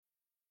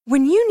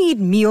When you need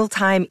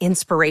mealtime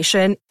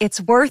inspiration,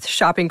 it's worth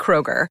shopping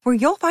Kroger, where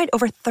you'll find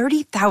over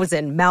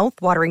 30,000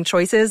 mouth-watering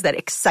choices that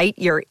excite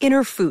your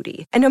inner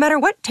foodie. And no matter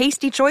what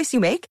tasty choice you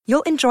make,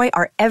 you'll enjoy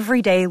our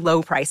everyday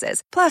low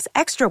prices, plus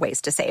extra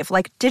ways to save,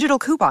 like digital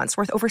coupons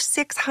worth over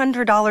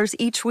 $600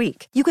 each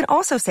week. You can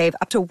also save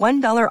up to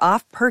 $1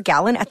 off per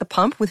gallon at the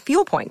pump with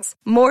fuel points.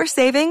 More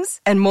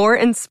savings and more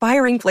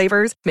inspiring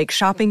flavors make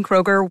shopping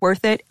Kroger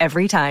worth it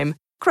every time.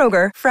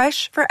 Kroger,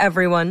 fresh for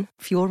everyone.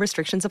 Fuel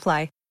restrictions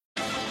apply.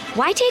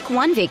 Why take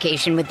one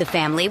vacation with the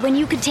family when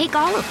you could take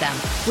all of them?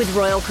 With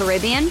Royal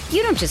Caribbean,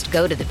 you don't just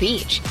go to the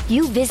beach.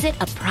 You visit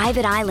a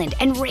private island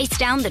and race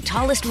down the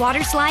tallest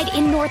water slide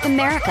in North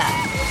America.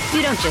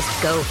 You don't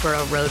just go for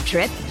a road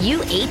trip. You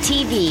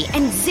ATV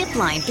and zip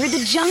line through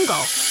the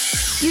jungle.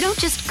 You don't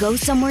just go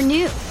somewhere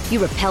new.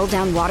 You rappel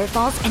down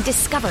waterfalls and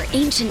discover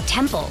ancient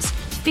temples.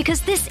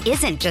 Because this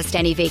isn't just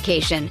any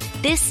vacation.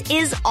 This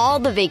is all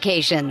the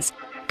vacations.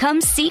 Come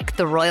seek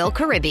the Royal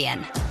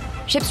Caribbean.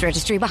 Ships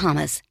Registry,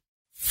 Bahamas.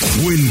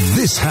 When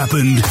this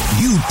happened,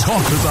 you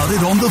talked about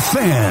it on The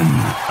Fan.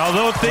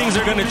 Although things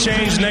are going to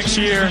change next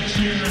year,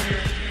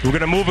 we're going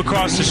to move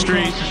across the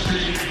street.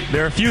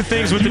 There are a few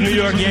things with the New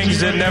York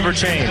Yankees that never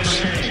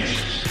change.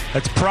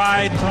 That's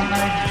pride,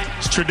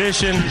 it's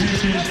tradition,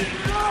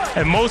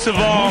 and most of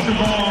all,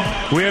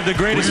 we have the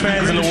greatest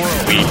fans in the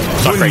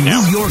world. When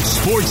New York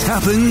sports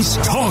happens,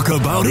 talk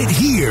about it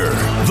here.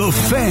 The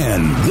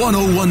Fan,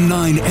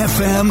 101.9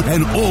 FM,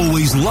 and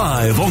always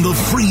live on the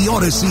free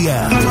Odyssey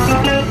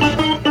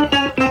app.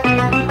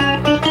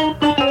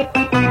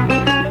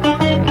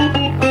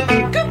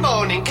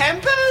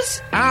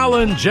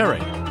 Alan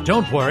Jerry.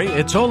 Don't worry,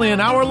 it's only an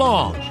hour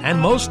long, and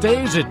most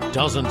days it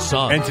doesn't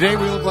suck. And today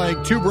we look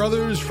like two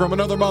brothers from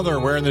another mother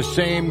wearing the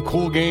same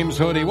Cool Games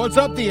hoodie. What's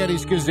up, the Eddie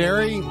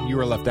Schizzeri? You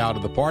were left out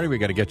of the party. We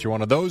got to get you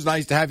one of those.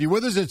 Nice to have you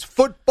with us. It's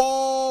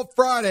Football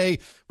Friday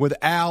with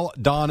Al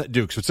Don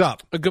Dukes. What's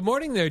up? Good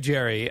morning there,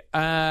 Jerry.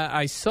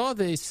 I saw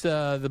this.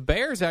 The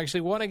Bears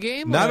actually won a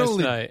game Not last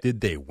only night. did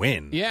they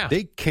win, Yeah.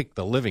 they kicked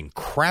the living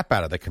crap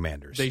out of the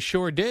Commanders. They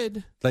sure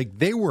did. Like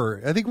they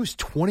were, I think it was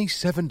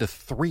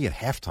 27-3 at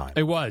halftime.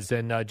 It was,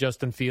 and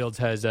Justin Fields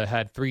has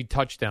had 3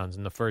 touchdowns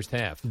in the first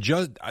half.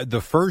 Just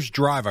the first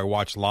drive I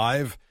watched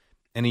live,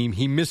 and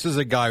he misses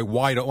a guy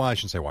wide open. Well, I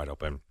shouldn't say wide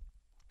open.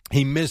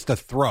 He missed a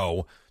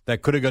throw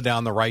that could have gone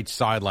down the right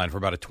sideline for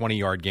about a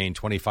 20-yard gain,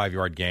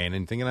 25-yard gain,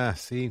 and thinking,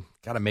 see,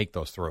 got to make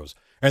those throws.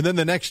 And then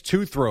the next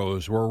 2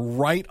 throws were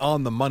right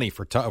on the money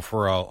for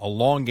a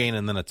long gain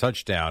and then a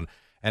touchdown,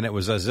 and it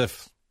was as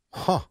if,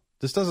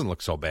 this doesn't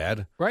look so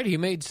bad. Right, he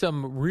made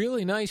some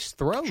really nice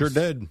throws. Sure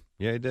did.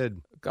 Yeah, he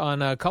did.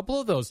 On a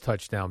couple of those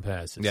touchdown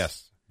passes.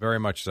 Yes, very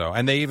much so.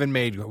 And they even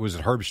made, was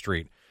it Herb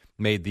Street,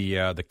 made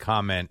the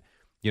comment,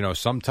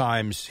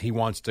 sometimes he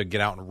wants to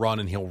get out and run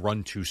and he'll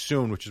run too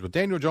soon, which is what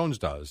Daniel Jones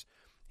does.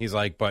 He's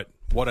like, but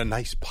what a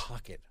nice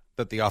pocket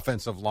that the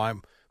offensive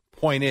line.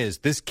 Point is,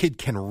 this kid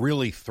can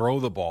really throw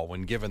the ball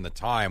when given the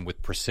time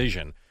with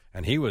precision.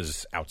 And he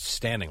was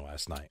outstanding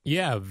last night.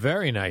 Yeah,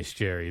 very nice,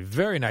 Jerry.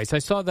 Very nice. I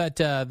saw that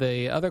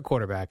the other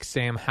quarterback,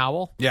 Sam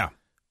Howell,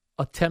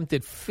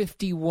 attempted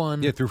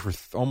 51. Yeah, threw for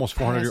almost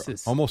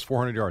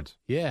 400 yards.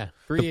 Yeah,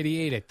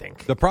 388, I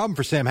think. The problem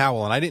for Sam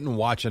Howell, and I didn't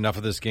watch enough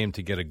of this game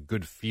to get a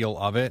good feel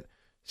of it.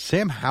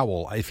 Sam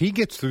Howell, if he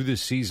gets through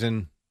this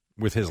season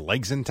with his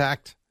legs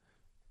intact,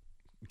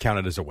 count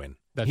it as a win.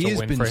 That's a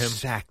win for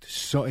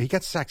him. He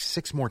got sacked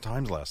 6 more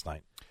times last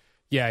night.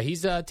 Yeah,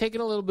 he's taking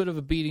a little bit of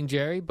a beating,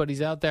 Jerry, but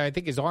he's out there. I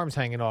think his arm's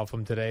hanging off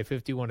him today,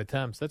 51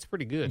 attempts. That's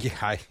pretty good.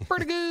 Yeah.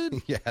 Pretty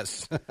good.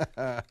 Yes.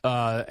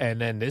 And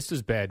then this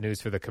is bad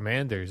news for the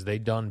Commanders. They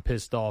done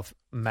pissed off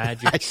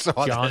Magic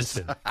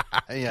Johnson,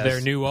 yes.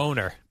 their new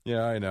owner.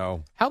 Yeah, I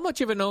know. How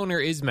much of an owner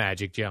is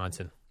Magic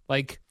Johnson?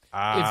 Like,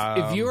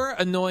 if you're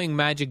annoying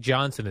Magic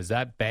Johnson, is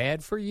that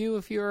bad for you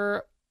if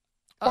you're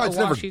it's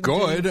never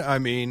good. I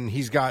mean,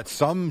 he's got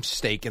some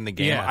stake in the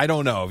game. Yeah. I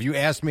don't know. If you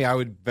asked me, I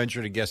would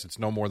venture to guess it's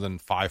no more than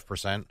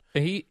 5%.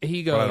 He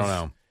goes, but I don't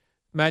know.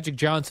 Magic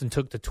Johnson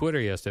took to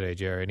Twitter yesterday,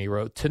 Jerry, and he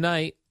wrote,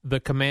 "Tonight,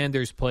 the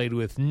Commanders played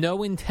with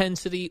no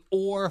intensity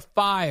or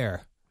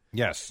fire."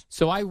 Yes.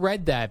 So I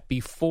read that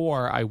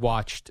before I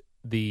watched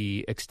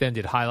the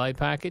extended highlight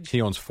package.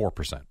 He owns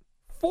 4%.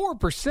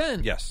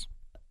 4%? Yes.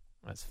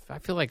 I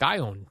feel like I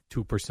own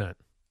 2%.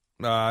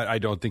 I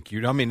don't think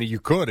you. I mean,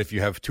 you could if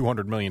you have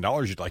 $200 million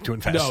you'd like to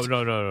invest.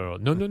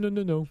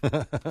 No.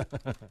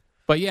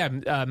 But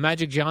yeah,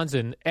 Magic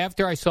Johnson.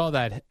 After I saw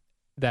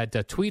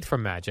that tweet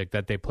from Magic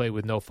that they play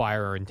with no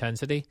fire or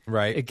intensity,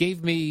 right? It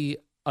gave me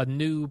a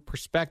new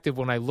perspective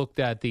when I looked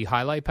at the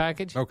highlight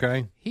package.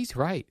 Okay, he's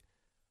right.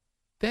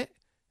 They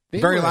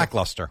very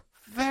lackluster.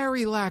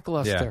 Very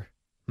lackluster.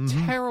 Yeah.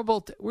 Mm-hmm.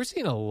 Terrible. We're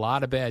seeing a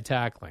lot of bad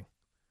tackling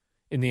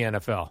in the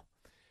NFL.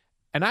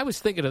 And I was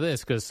thinking of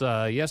this because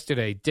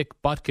yesterday Dick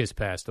Butkus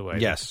passed away.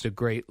 Yes. The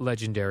great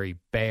legendary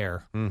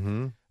Bear.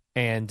 Mm-hmm.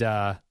 And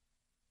I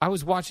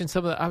was watching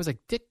some of that. I was like,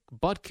 Dick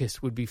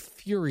Butkus would be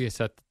furious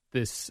at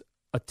this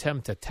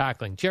attempt at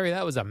tackling. Jerry,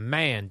 that was a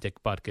man,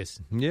 Dick Butkus.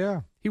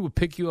 Yeah. He would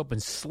pick you up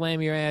and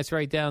slam your ass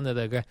right down to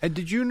the ground. And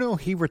did you know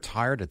he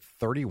retired at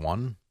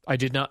 31? I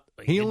did not.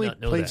 He did only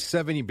not know played that.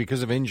 7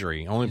 because of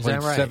injury. Only Is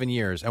played that right? 7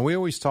 years. And we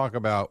always talk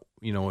about,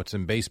 it's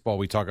in baseball.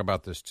 We talk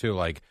about this too.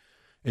 Like,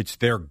 it's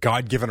their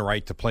God-given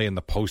right to play in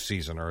the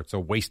postseason, or it's a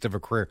waste of a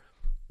career.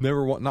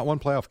 Never won, not one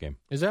playoff game.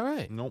 Is that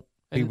right? Nope.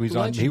 And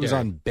He was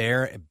on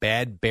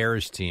bad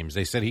Bears teams.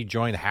 They said he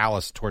joined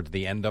Hallis towards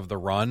the end of the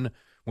run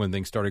when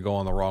things started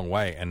going the wrong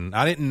way. And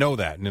I didn't know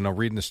that. And,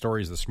 reading the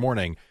stories this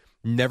morning,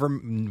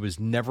 was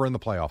never in the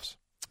playoffs.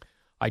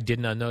 I did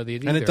not know that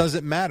either. And it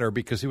doesn't matter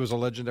because he was a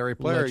legendary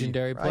player.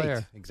 Legendary player.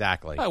 Right,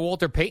 exactly.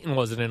 Walter Payton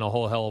wasn't in a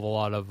whole hell of a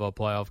lot of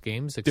playoff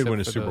games. Did except win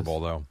a for Super those. Bowl,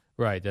 though.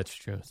 Right, that's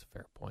true. That's a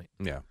fair point.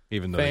 Yeah,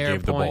 even though Fair they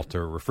gave the ball point. to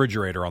a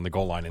refrigerator on the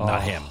goal line and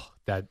not him.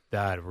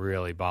 That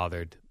really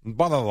bothered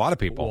Bothered a lot of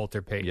people.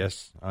 Walter Payton.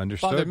 Yes, I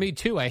understood. Bothered me,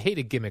 too. I hate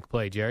a gimmick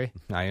play, Jerry.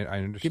 I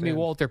understand. Give me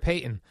Walter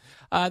Payton.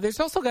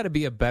 There's also got to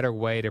be a better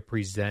way to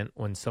present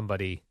when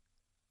somebody,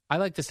 I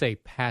like to say,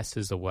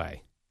 passes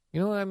away.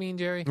 You know what I mean,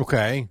 Jerry?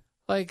 Okay.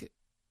 Like,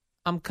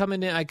 I come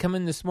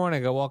in this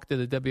morning, I walk to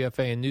the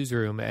WFAN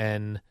newsroom,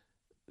 and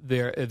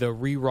the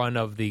rerun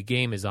of the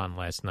game is on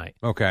last night.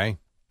 Okay.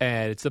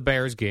 And it's the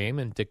Bears game,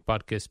 and Dick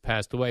Butkus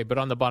passed away. But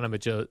on the bottom, it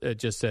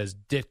just says,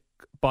 Dick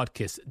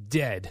Butkus,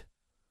 dead.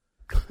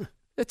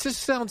 It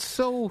just sounds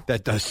so...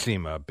 That does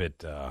seem a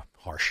bit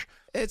harsh.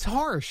 It's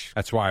harsh.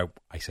 That's why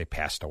I say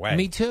passed away.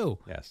 Me too.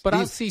 Yes. But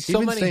I'll see so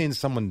even many... saying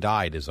someone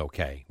died is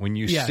okay. When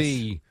you Yes.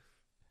 see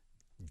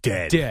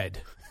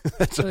dead,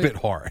 that's a Like, bit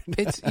hard.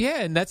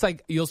 And that's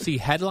like, you'll see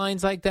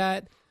headlines like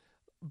that,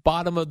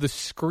 bottom of the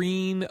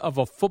screen of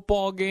a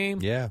football game.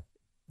 Yeah.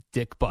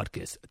 Dick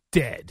Butkus,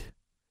 dead.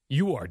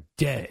 You are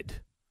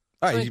dead.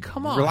 All right, Like,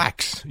 come on.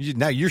 Relax.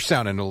 Now you're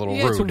sounding a little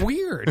Yeah, rude. it's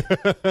weird.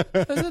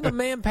 Listen, the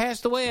man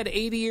passed away at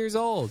 80 years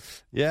old.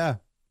 Yeah.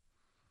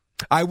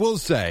 I will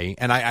say,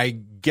 and I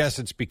guess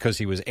it's because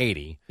he was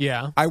 80,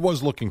 Yeah, I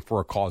was looking for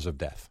a cause of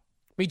death.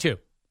 me too.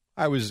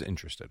 I was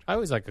interested. I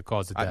always like a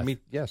cause of death.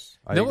 Yes.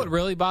 You know what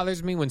really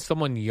bothers me? When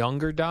someone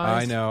younger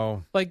dies? I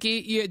know. Like,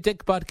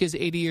 Dick Butkus,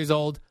 80 years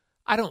old.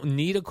 I don't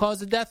need a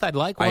cause of death. I'd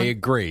like one. I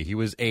agree. He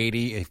was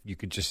 80. If you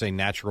could just say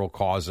natural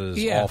causes,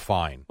 Yeah. all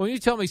fine. When you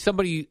tell me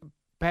somebody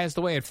passed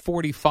away at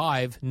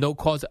 45, no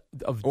cause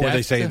of Or death.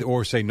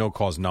 they say no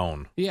cause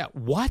known. Yeah,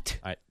 what?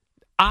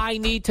 I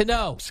need to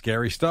know.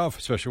 Scary stuff,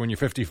 especially when you're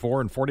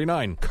 54 and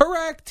 49.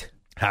 Correct.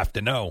 Have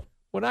to know.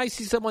 When I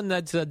see someone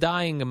that's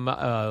dying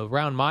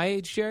around my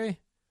age, Jerry,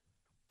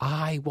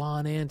 I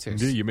want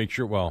answers. You make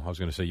sure, well, I was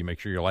going to say you make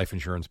sure your life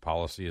insurance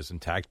policy is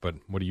intact, but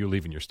what are you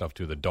leaving your stuff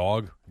to? The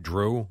dog?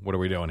 Drew? What are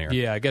we doing here?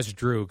 Yeah, I guess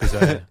Drew, because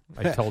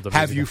I told him.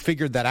 Have you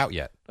figured that out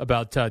yet?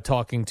 About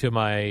talking to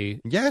my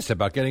Yes,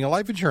 about getting a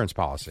life insurance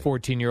policy.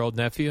 14-year-old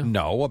nephew?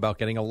 No, about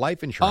getting a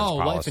life insurance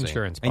policy. life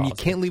insurance And you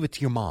policy. can't leave it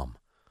to your mom.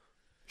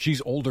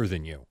 She's older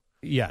than you.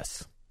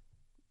 Yes.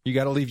 You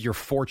got to leave your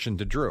fortune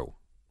to Drew.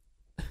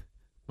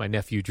 My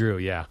nephew Drew,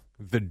 yeah.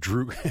 The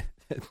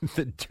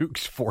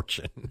Duke's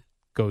fortune.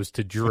 Goes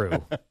to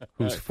Drew,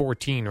 who's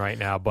 14 right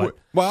now, but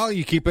well,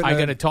 you keep it. I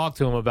got to talk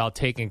to him about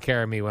taking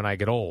care of me when I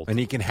get old. And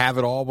he can have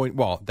it all.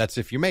 Well, that's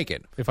if you make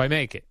it. If I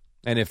make it.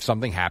 And if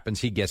something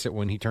happens, he gets it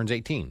when he turns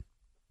 18.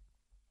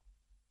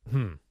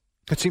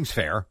 That seems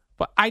fair.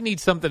 But I need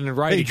something in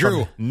writing. Hey, Drew, from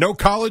him. no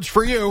college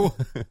for you.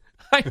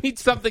 I need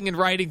something in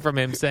writing from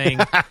him saying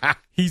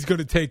he's going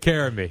to take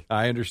care of me.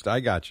 I understand. I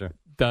got you.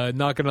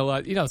 Not going to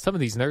let some of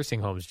these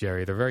nursing homes,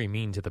 Jerry, they're very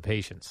mean to the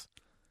patients.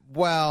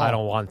 Well, I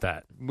don't want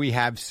that. We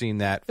have seen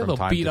that from They'll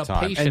time beat to up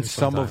time, patients and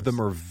some sometimes. of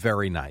them are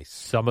very nice.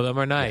 Some of them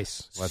are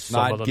nice. Yes. Let's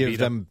Some of not give beat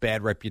them up,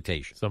 bad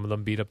reputation. Some of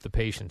them beat up the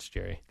patients,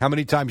 Jerry. How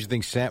many times do you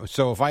think Sam?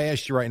 So if I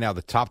asked you right now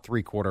the top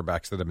 3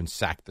 quarterbacks that have been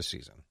sacked this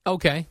season,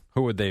 Okay.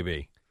 who would they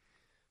be?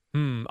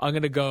 I'm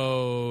going to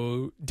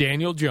go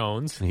Daniel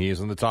Jones. He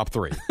is in the top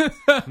 3.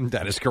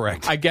 That is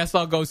correct. I guess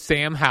I'll go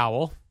Sam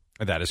Howell.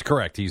 That is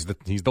correct. He's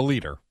the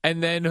leader.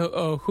 And then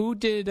who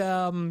did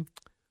The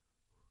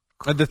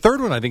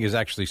third one, I think, is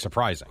actually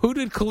surprising. Who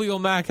did Khalil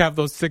Mack have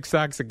those 6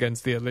 sacks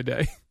against the other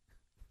day?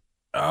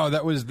 Oh,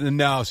 that was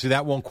no. See,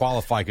 that won't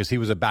qualify because he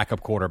was a backup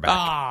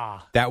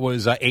quarterback. That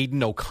was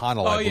Aiden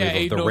O'Connell, I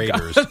believe, of the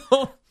Raiders.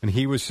 And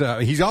he was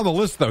he's on the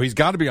list though. He's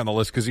got to be on the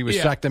list because he was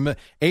sacked.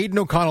 Aiden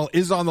O'Connell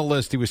is on the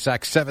list. He was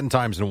sacked 7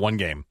 times in one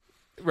game.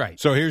 Right.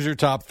 So here's your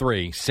top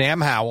 3: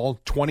 Sam Howell,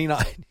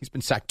 29. He's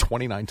been sacked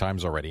 29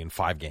 times already in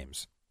 5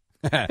 games.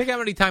 Think how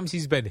many times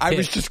he's been hit. I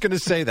was just going to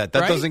say that. That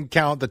Right? doesn't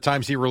count the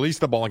times he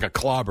released the ball and got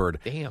clobbered.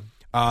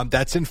 Damn.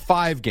 That's in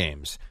 5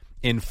 games.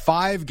 In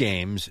 5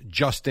 games,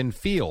 Justin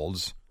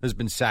Fields has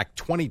been sacked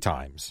 20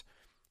 times.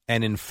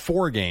 And in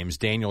 4 games,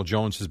 Daniel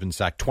Jones has been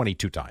sacked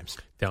 22 times.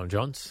 Daniel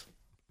Jones?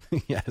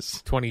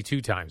 Yes.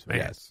 22 times, man.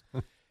 Yes.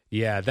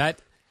 Yeah,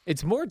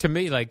 it's more to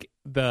me like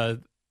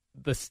the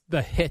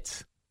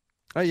hits.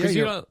 Oh, yeah, Because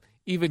you don't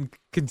even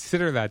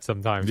consider that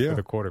sometimes for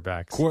the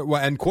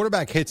quarterbacks. And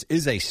quarterback hits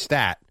is a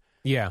stat.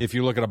 Yeah. If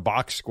you look at a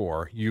box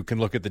score, you can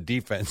look at the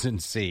defense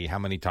and see how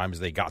many times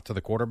they got to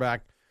the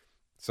quarterback.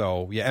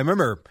 So, yeah, I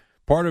remember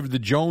Part of the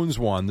Jones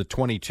one, the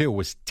 22,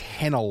 was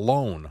 10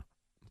 alone.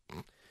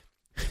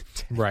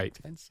 Right.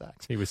 10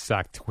 sacks. He was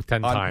sacked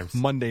 10 on times.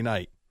 Monday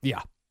night.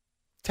 Yeah.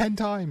 10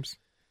 times.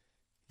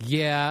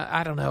 Yeah,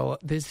 I don't know.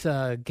 This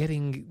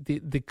getting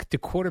the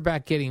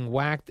quarterback getting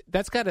whacked.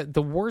 That's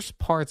the worst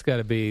part's got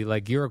to be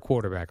like you're a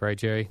quarterback, right,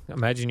 Jerry?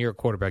 Imagine you're a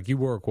quarterback. You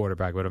were a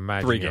quarterback, but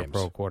imagine 3 you're games. a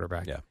pro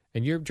quarterback. Yeah.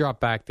 And you're dropped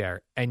back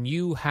there, and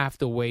you have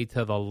to wait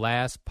till the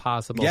last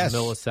possible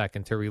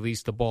millisecond to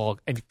release the ball,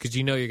 and because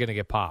you know you're going to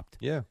get popped.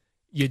 Yeah.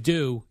 You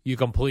do. You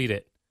complete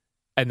it,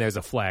 and there's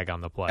a flag on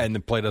the play. And the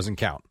play doesn't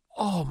count.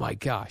 Oh my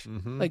gosh!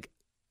 Mm-hmm. Like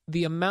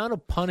the amount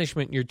of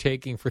punishment you're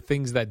taking for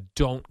things that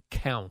don't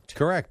count.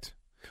 Correct.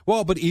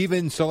 Well, but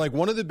even so, like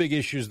one of the big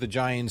issues the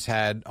Giants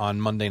had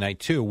on Monday night,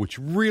 too, which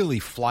really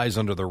flies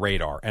under the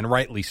radar, and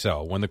rightly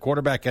so, when the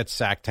quarterback gets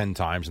sacked 10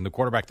 times and the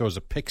quarterback throws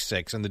a pick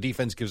six and the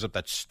defense gives up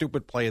that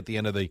stupid play at the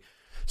end of the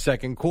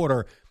second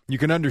quarter, you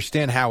can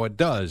understand how it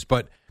does.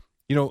 But,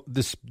 you know,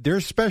 their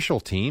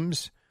special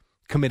teams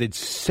committed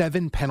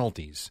 7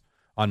 penalties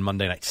on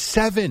Monday night.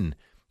 7.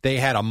 They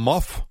had a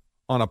muff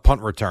on a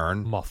punt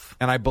return.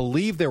 And I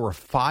believe there were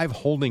 5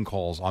 holding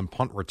calls on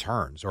punt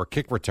returns or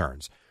kick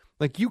returns.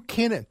 Like, you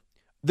can't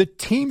 – the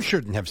team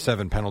shouldn't have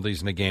 7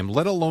 penalties in a game,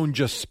 let alone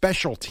just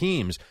special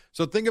teams.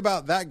 So think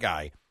about that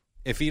guy.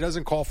 If he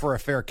doesn't call for a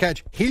fair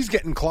catch, he's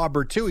getting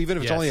clobbered too, even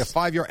if it's only a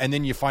 5-yard. And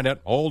then you find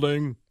out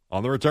holding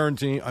on the return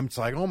team. I'm just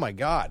like, oh, my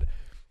God.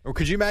 Or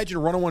could you imagine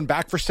running one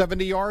back for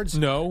 70 yards?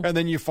 No. And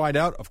then you find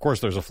out, of course,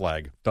 there's a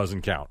flag.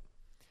 Doesn't count.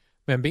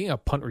 Man, being a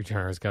punt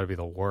returner has got to be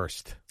the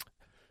worst.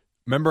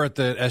 Remember at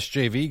the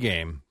SJV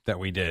game that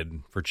we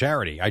did for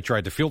charity, I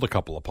tried to field a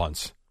couple of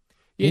punts.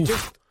 Yeah,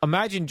 just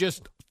imagine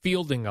just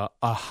fielding a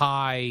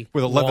high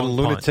with 11 long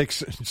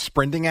lunatics punt.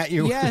 sprinting at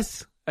you.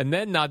 Yes, and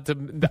then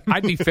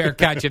I'd be fair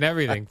catching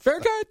everything.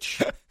 Fair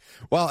catch.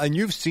 Well, and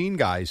you've seen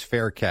guys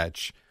fair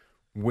catch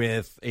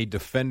with a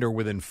defender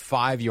within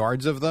 5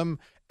 yards of them,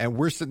 and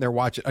we're sitting there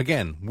watching.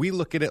 Again, we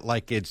look at it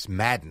like it's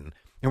Madden.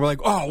 And we're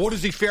like, oh, what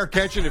is he fair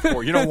catching it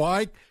for? You know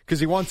why? Because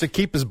he wants to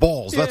keep his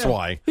balls. That's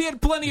why. He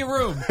had plenty of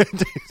room.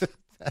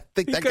 I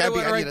think he that could guy have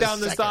went right down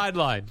the second.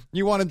 sideline.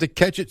 You want him to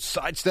catch it,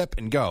 sidestep,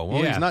 and go.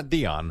 Well, he's not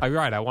Deion.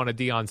 Right. I wanted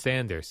Deion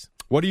Sanders.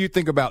 What do you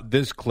think about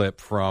this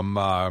clip from,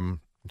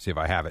 let's see if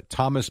I have it,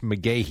 Thomas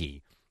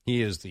McGahee?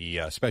 He is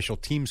the special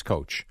teams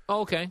coach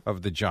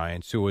of the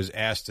Giants, who was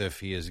asked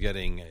if he's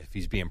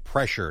being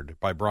pressured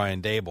by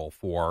Brian Daboll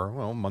for,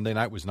 well, Monday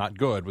night was not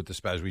good with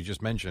the, as we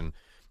just mentioned,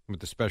 with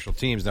the special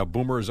teams. Now,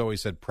 Boomer has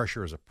always said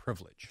pressure is a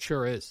privilege.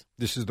 Sure is.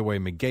 This is the way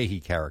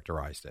McGahee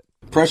characterized it.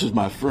 Pressure's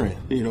my friend.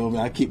 You know,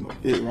 I keep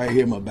it right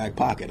here in my back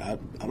pocket.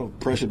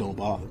 Pressure don't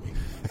bother me.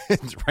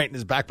 It's right in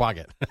his back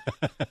pocket.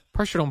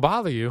 Pressure don't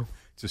bother you.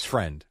 It's his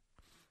friend.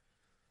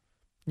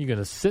 You're going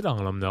to sit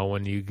on him, though,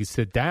 when you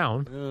sit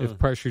down, if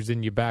pressure's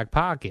in your back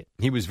pocket.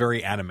 He was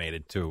very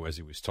animated, too, as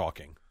he was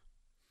talking.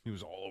 He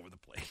was all over the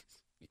place.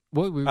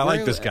 Well, I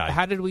like this guy.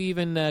 How did we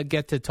even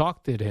get to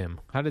talk to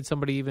him? How did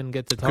somebody even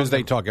get to talk to him? Because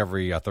they talk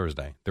every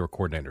Thursday. They were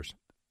coordinators.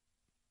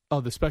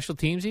 Oh, the special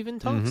teams even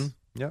talks?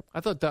 Mm-hmm. Yep. I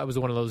thought that was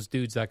one of those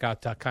dudes that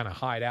got to kind of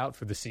hide out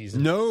for the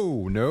season.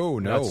 No.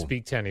 Not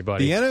speak to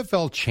anybody. The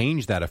NFL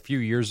changed that a few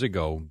years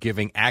ago,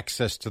 giving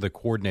access to the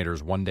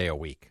coordinators 1 day a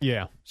week.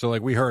 Yeah. So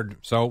we heard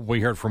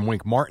from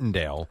Wink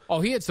Martindale.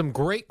 Oh, he had some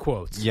great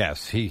quotes.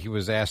 Yes. He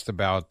was asked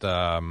about,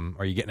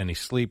 are you getting any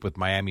sleep with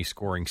Miami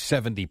scoring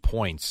 70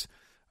 points,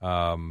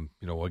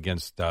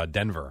 against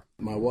Denver?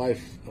 My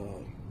wife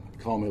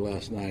called me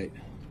last night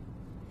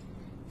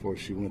before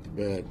she went to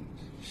bed.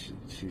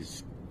 She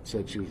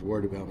said she was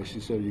worried about me.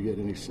 She said, "Are you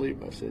getting any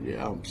sleep?" I said,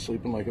 "Yeah, I'm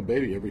sleeping like a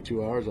baby. Every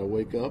 2 hours I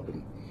wake up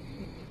and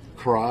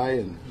cry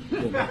and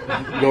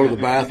go to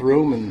the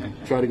bathroom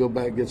and try to go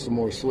back and get some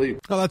more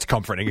sleep." Oh, that's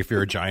comforting if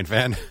you're a Giant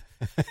fan.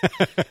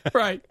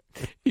 Right.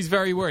 He's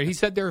very worried. He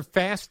said they're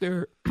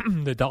faster,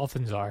 the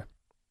Dolphins are,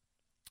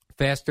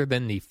 faster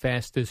than the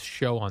fastest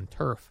show on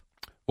turf.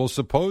 Well,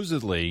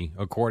 supposedly,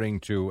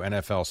 according to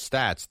NFL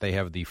stats, they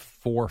have the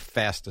 4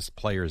 fastest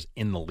players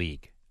in the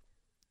league.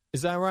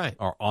 Is that right?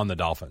 Are on the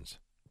Dolphins.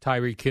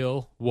 Tyreek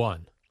Hill,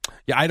 1.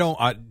 Yeah, I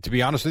don't. To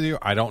be honest with you,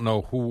 I don't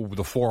know who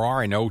the 4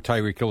 are. I know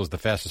Tyreek Hill is the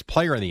fastest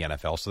player in the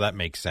NFL, so that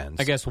makes sense.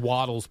 I guess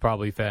Waddle's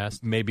probably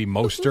fast. Maybe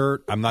Mostert.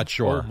 I'm not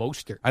sure. Oh,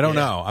 Mostert. I don't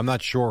know. I'm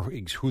not sure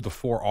who the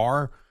 4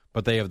 are,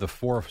 but they have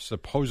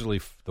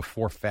supposedly the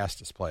 4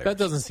 fastest players. That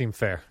doesn't seem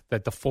fair.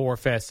 That the 4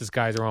 fastest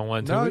guys are on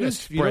one team. No,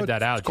 just spread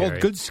that out. It's called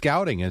Jerry. good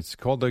scouting. It's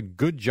called a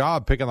good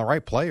job picking the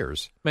right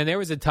players. Man, there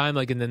was a time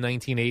like in the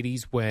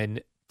 1980s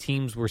when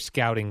teams were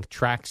scouting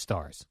track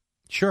stars.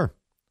 Sure.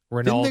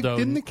 Ronaldo.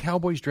 Didn't the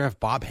Cowboys draft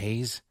Bob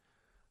Hayes?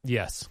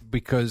 Yes.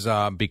 Because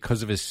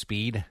of his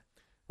speed?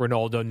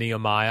 Ronaldo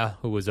Nehemiah,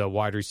 who was a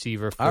wide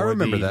receiver for I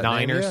remember the that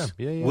Niners.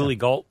 Name, yeah. Willie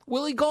Gault.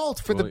 Willie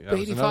Gault for the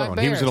 85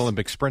 Bears. He was an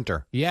Olympic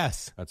sprinter.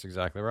 Yes. That's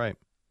exactly right.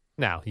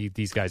 Now,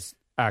 these guys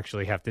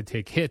actually have to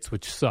take hits,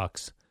 which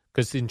sucks.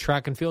 Because in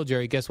track and field,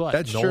 Jerry, guess what?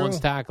 That's no true. one's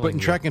tackling But in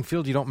track and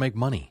field, you don't make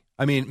money.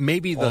 I mean,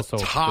 maybe the Also,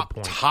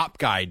 top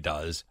guy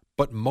does,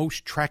 but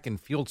most track and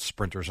field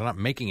sprinters are not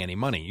making any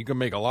money. You can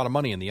make a lot of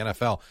money in the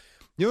NFL.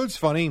 You know what's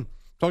funny?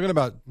 Talking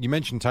about, you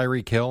mentioned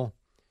Tyreek Hill.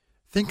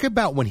 Think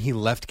about when he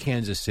left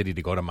Kansas City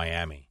to go to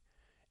Miami.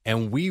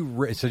 And we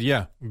said,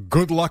 yeah,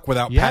 good luck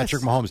without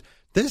Patrick Mahomes.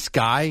 This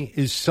guy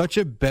is such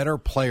a better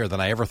player than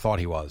I ever thought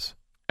he was.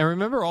 And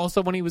remember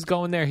also when he was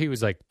going there, he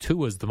was like,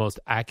 Tua's the most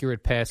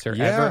accurate passer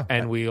ever,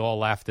 and we all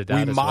laughed at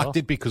that. We mocked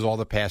it because all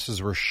the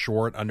passes were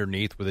short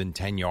underneath within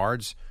 10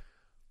 yards.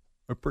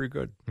 They're pretty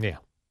good. Yeah.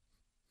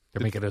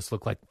 They're making us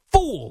look like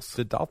fools.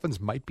 The Dolphins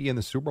might be in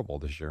the Super Bowl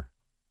this year.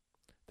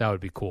 That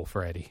would be cool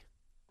for Eddie.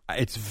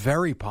 It's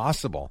very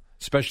possible,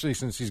 especially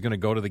since he's going to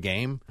go to the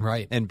game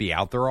and be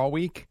out there all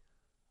week.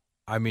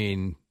 I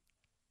mean,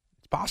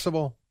 it's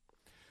possible.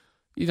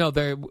 You know,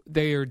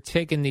 they're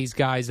taking these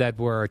guys that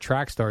were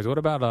track stars. What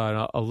about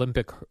an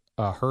Olympic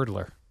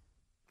hurdler?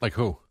 Like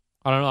who?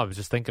 I don't know. I was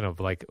just thinking of,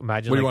 like,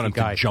 imagine what do you like want a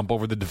him guy to jump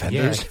over the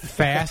defenders? Yeah,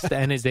 fast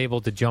and is able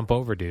to jump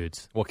over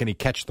dudes. Well, can he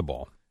catch the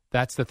ball?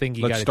 That's the thing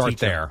you got to teach Let's start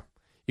there. him.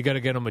 You got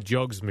to get him a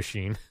jugs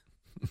machine.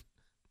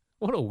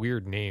 What a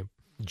weird name.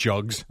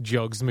 Jugs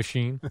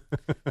machine.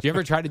 Did you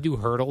ever try to do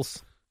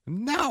hurdles?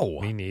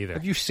 No. Me neither.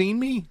 Have you seen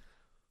me?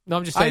 No,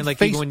 I'm just saying,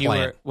 like, even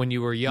when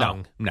you were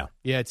young. No.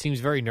 Yeah, it seems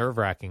very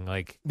nerve-wracking.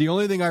 Like, the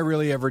only thing I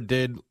really ever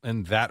did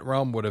in that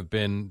realm would have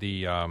been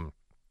the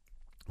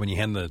when you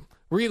hand the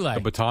relay,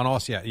 the baton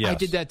off. Yeah, yes. I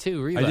did that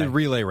too. Relay. I did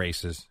relay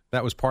races.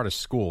 That was part of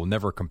school,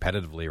 never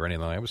competitively or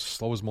anything. I was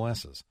slow as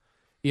molasses.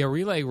 Yeah,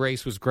 relay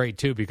race was great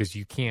too because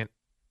you can't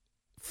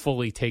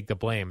fully take the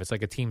blame. It's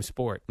like a team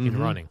sport in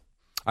running.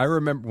 I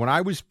remember when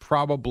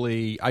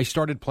I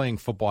started playing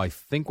football, I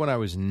think when I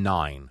was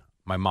 9,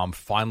 my mom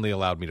finally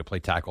allowed me to play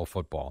tackle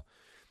football.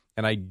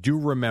 And I do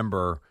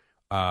remember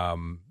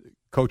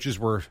coaches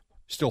were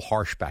still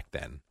harsh back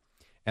then.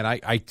 And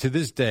I to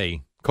this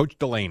day, Coach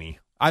Delaney,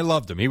 I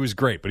loved him. He was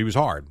great, but he was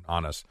hard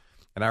on us.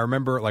 And I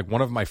remember, like,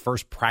 one of my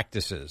first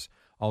practices,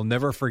 I'll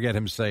never forget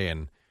him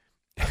saying,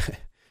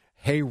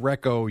 hey,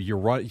 Recco, you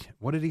run.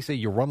 What did he say?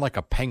 You run like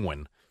a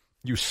penguin.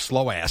 You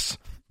slow ass.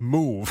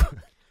 Move.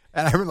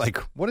 And I remember, like,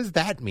 what does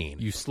that mean?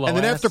 You slow And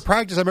then ass? after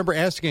practice, I remember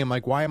asking him,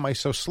 like, why am I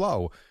so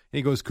slow? And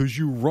he goes, because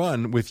you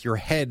run with your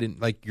head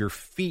and, like, your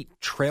feet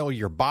trail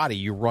your body.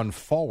 You run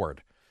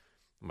forward.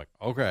 I'm like,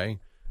 okay.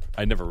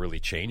 I never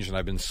really changed, and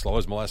I've been slow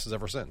as molasses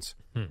ever since.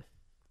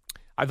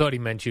 I thought he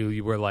meant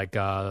you were like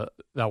that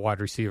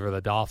wide receiver of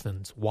the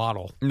Dolphins,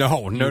 Waddle.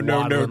 No.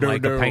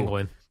 Like a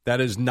penguin.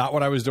 That is not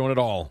what I was doing at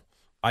all.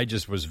 I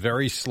just was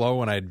very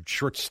slow, and I had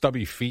short,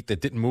 stubby feet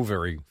that didn't move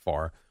very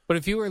far. But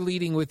if you were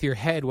leading with your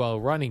head while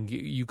running,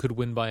 you could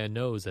win by a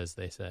nose, as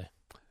they say.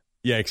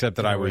 Yeah, except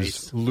that I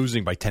was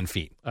losing by 10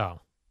 feet. Oh.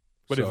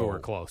 But if it were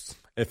close.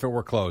 If it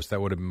were close,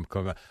 that would have been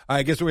coming.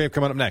 I guess what we have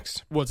coming up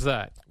next. What's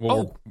that?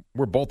 Well,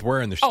 we're both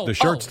wearing the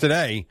shirts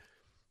today.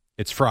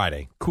 It's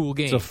Friday. Cool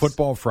games. It's a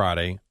football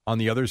Friday. On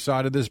the other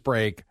side of this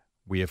break,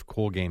 we have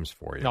cool games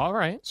for you. All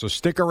right. So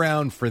stick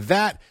around for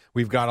that.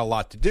 We've got a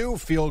lot to do.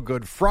 Feel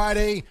Good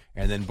Friday,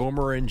 and then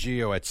Boomer and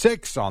Gio at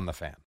 6 on The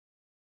Fan.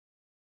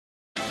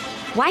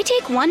 Why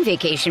take one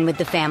vacation with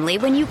the family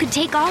when you could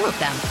take all of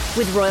them?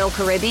 With Royal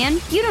Caribbean,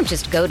 you don't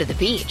just go to the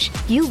beach.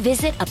 You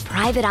visit a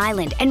private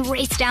island and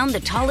race down the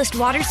tallest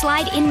water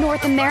slide in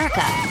North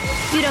America.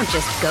 You don't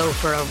just go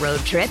for a road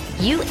trip.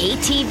 You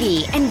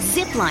ATV and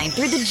zip line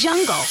through the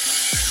jungle.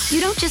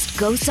 You don't just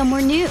go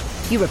somewhere new.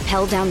 You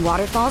rappel down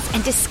waterfalls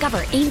and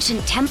discover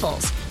ancient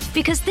temples.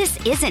 Because this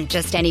isn't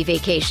just any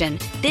vacation.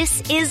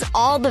 This is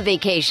all the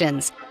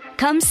vacations.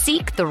 Come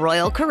seek the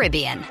Royal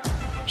Caribbean.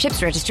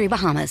 Ships Registry,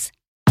 Bahamas.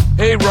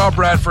 Hey, Rob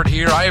Bradford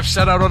here. I have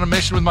set out on a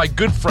mission with my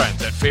good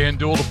friends at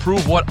FanDuel to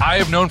prove what I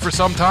have known for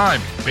some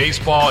time.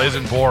 Baseball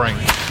isn't boring.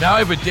 Now I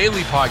have a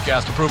daily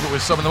podcast to prove it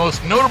with some of the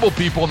most notable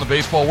people in the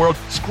baseball world,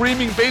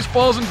 screaming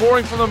baseball isn't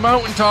boring from the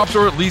mountaintops,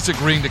 or at least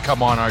agreeing to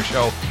come on our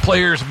show.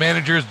 Players,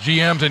 managers,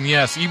 GMs, and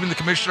yes, even the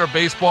commissioner of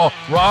baseball,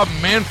 Rob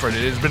Manfred.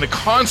 It has been a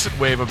constant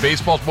wave of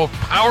baseball's most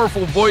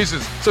powerful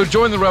voices. So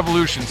join the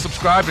revolution.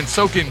 Subscribe and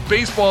soak in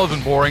Baseball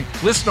Isn't Boring.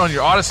 Listen on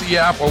your Odyssey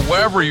app or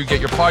wherever you get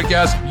your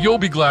podcasts. You'll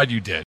be glad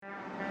you did.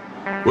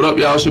 What up,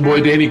 y'all? It's your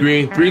boy Danny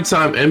Green,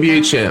 3-time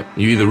NBA champ.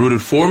 You either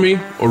rooted for me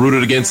or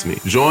rooted against me.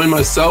 Join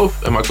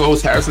myself and my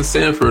co-host Harrison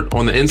Sanford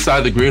on the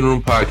Inside the Green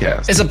Room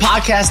podcast. It's a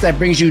podcast that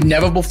brings you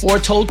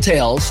never-before-told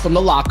tales from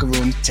the locker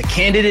room to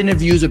candid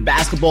interviews with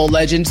basketball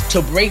legends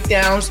to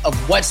breakdowns of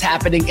what's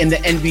happening in the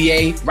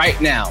NBA right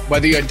now.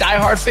 Whether you're a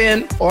diehard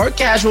fan or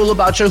casual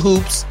about your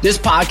hoops, this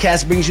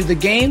podcast brings you the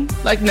game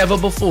like never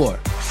before.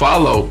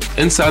 Follow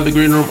Inside the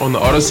Green Room on the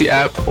Odyssey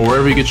app or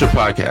wherever you get your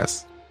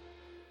podcasts.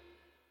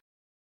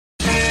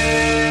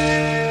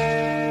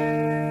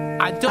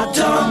 I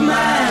don't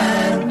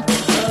mind.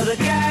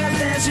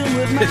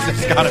 This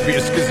has got to be a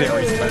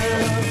Scazzeri special.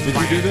 Did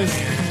you do this?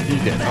 He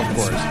did, of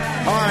course.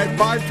 All right,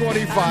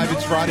 5:25.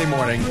 It's Friday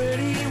morning.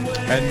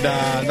 And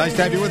nice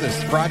to have you with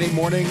us. Friday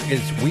morning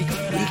is week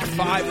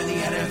 5 in the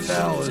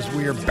NFL as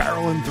we are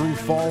barreling through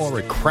fall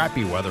or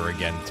crappy weather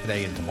again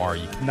today and tomorrow.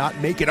 You cannot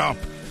make it up.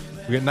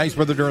 We get nice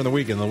weather during the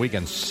weekend. The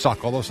weekends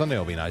suck, although Sunday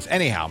will be nice.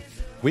 Anyhow,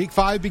 week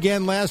 5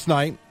 began last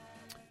night.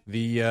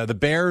 The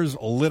Bears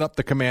lit up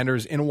the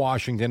Commanders in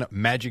Washington.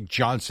 Magic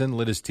Johnson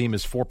lit his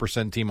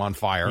 4% team on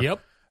fire. Yep.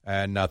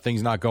 And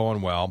things not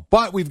going well.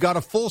 But we've got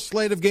a full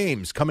slate of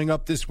games coming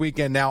up this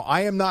weekend. Now,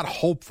 I am not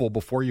hopeful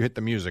before you hit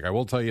the music. I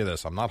will tell you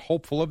this. I'm not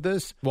hopeful of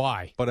this.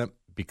 Why? But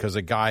because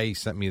a guy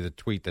sent me the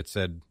tweet that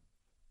said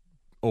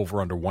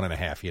over under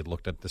 1.5. He had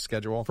looked at the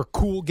schedule. For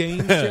cool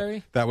games,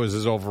 Jerry? That was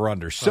his over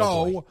under.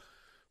 So,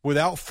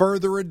 without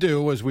further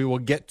ado, as we will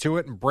get to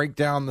it and break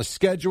down the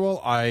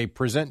schedule, I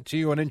present to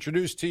you and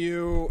introduce to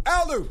you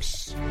Al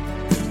Dukes.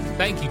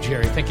 Thank you,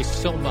 Jerry. Thank you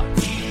so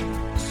much.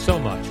 So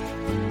much.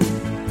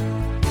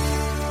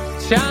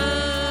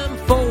 Time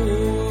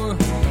for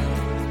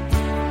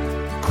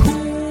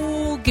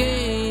cool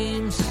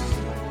games.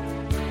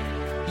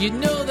 You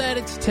know that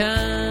it's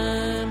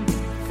time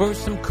for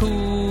some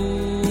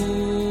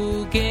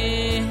cool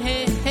games.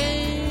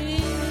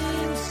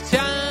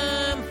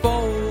 Time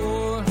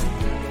for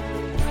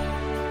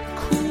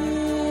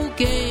cool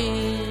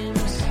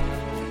games.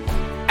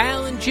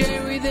 Al and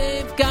Jerry,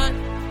 they've got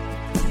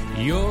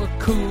your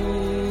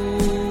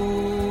cool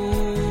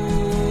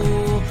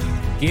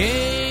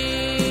games.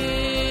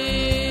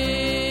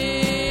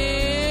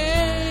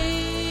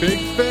 Big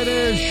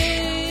finish.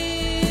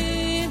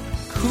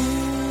 Cool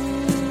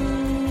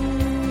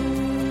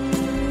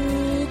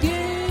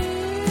game.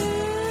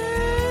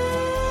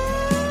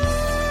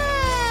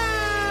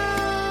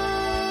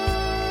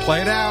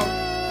 Play it out.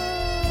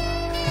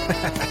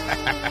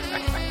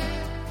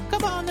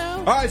 Come on now.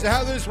 All right, so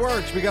how this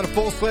works, we got a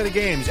full slate of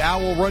games. Al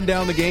will run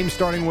down the games,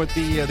 starting with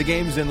the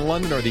games in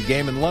London, or the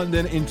game in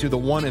London, into the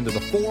 1, into the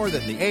 4,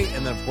 then the 8,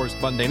 and then, of course,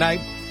 Monday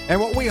night.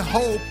 And what we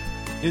hope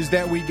is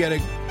that we get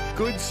a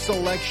good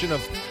selection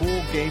of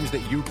cool games that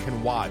you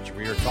can watch.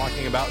 We are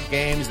talking about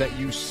games that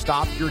you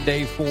stop your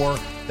day for,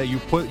 that you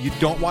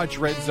don't watch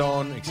Red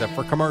Zone except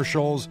for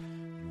commercials.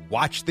 You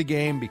watch the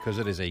game because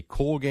it is a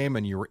cool game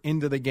and you're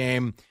into the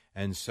game.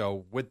 And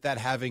so with that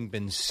having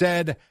been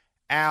said,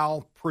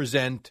 Al,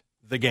 present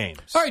the games.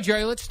 All right,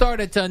 Jerry, let's start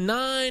at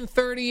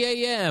 9:30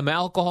 a.m.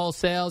 Alcohol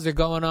sales are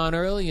going on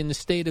early in the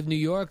state of New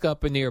York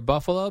up and near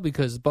Buffalo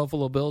because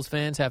Buffalo Bills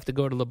fans have to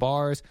go to the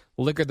bars,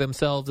 liquor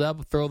themselves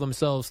up, throw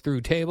themselves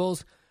through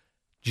tables.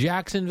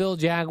 Jacksonville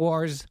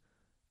Jaguars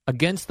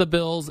against the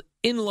Bills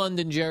in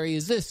London, Jerry.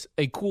 Is this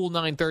a cool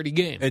 9:30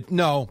 game?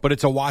 No, but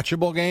it's a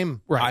watchable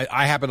game. Right.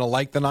 I happen to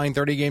like the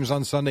 9:30 games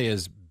on Sunday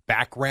as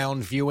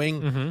background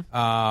viewing.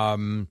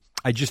 Mm-hmm.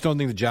 I just don't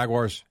think the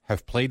Jaguars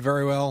have played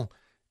very well.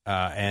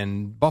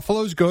 And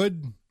Buffalo's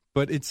good,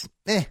 but it's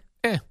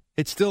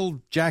It's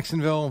still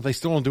Jacksonville. They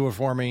still don't do it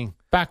for me.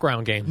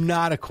 Background game.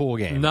 Not a cool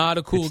game. Not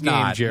a cool it's game,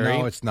 not. Jerry.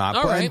 No, it's not.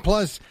 All right. And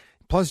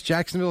plus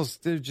Jacksonville's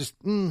they're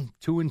just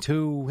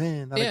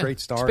 2-2. Not a great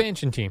start.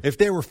 Expansion team. If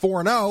they were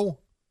 4-0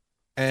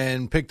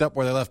 and picked up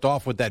where they left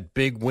off with that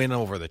big win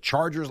over the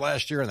Chargers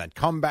last year and that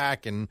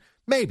comeback, and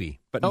maybe,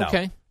 but no.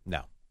 Okay.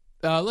 No.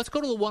 Let's go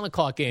to the 1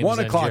 o'clock games. 1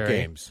 o'clock Jerry.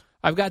 games.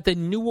 I've got the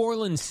New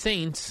Orleans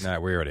Saints. Nah,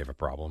 we already have a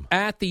problem.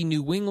 At the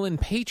New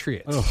England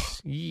Patriots.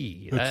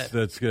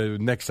 That's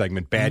good. Next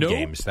segment, bad Nope.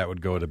 games. That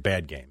would go to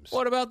bad games.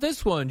 What about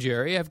this one,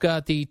 Jerry? I've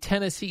got the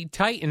Tennessee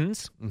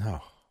Titans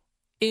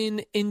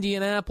in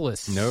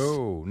Indianapolis.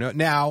 No.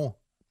 Now,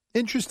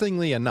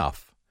 interestingly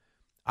enough,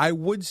 I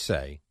would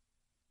say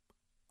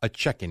a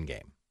check-in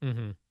game.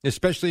 Mm-hmm.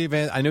 Especially if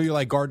I know you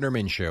like Gardner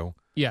Minshew.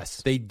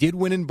 Yes. They did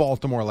win in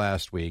Baltimore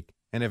last week,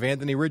 and if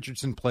Anthony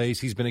Richardson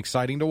plays, he's been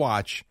exciting to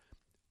watch.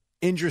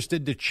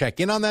 Interested to check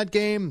in on that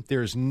game,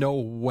 there's no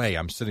way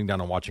I'm sitting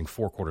down and watching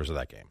 4 quarters of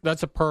that game.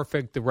 That's a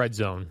perfect red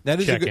zone. That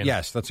is check-in.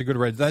 yes, that's a good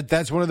red.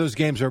 That's one of those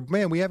games where,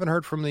 man, we haven't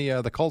heard from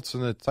the Colts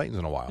and the Titans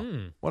in a while.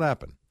 What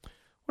happened?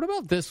 What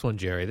about this one,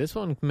 Jerry? This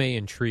one may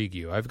intrigue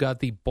you. I've got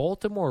the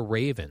Baltimore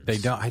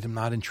Ravens. I'm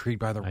not intrigued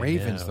by the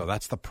Ravens, though.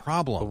 That's the But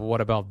problem.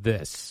 what about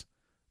this?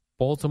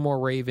 Baltimore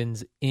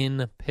Ravens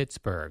in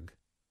Pittsburgh.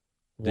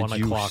 1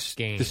 o'clock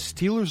game. The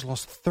Steelers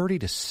lost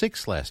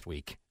 30-6 last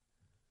week.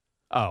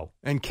 Oh.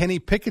 And Kenny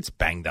Pickett's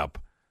banged up.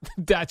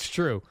 That's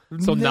true.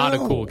 So not a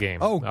cool game.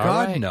 Oh, All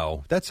God, right.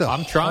 no. That's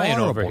I'm trying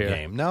over horrible here.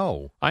 game.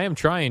 No. I am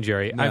trying,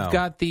 Jerry. No. I've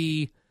got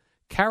the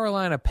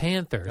Carolina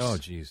Panthers. Oh,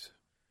 jeez.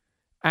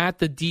 At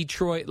the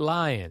Detroit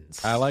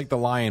Lions. I like the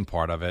Lion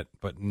part of it,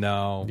 but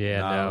no. Yeah,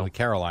 no. The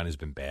Carolina's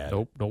been bad.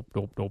 Nope.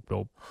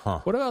 Huh.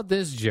 What about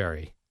this,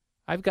 Jerry?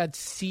 I've got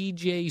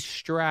C.J.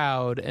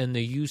 Stroud and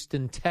the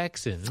Houston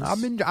Texans.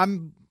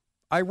 I'm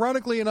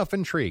ironically enough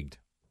intrigued.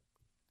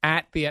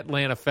 At the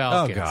Atlanta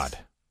Falcons. Oh, God.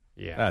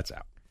 Yeah. That's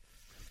out.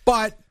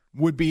 But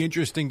would be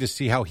interesting to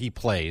see how he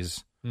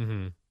plays.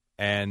 Mm-hmm.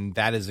 And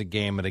that is a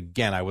game that,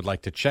 again, I would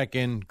like to check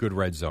in. Good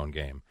red zone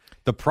game.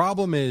 The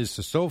problem is,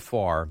 so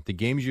far, the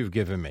games you've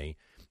given me,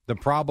 the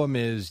problem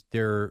is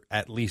there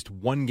at least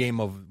one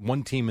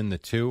team in the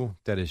 2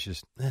 that is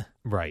just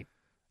Right.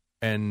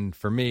 And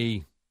for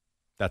me,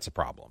 that's a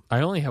problem.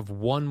 I only have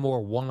one more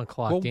 1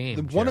 o'clock game.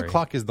 The 1 Jerry.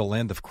 o'clock is the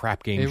land of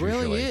crap games. It really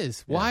usually.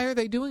 is. Yeah. Why are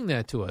they doing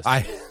that to us?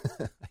 I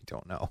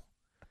don't know.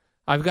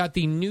 I've got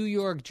the New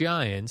York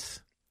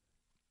Giants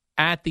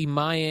at the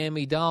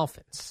Miami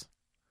Dolphins.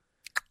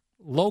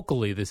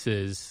 Locally, this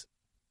is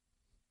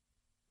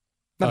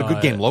Not a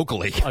good game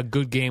locally. A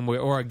good game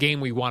or a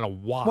game we want to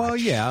watch. Well,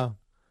 yeah.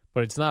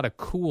 But it's not a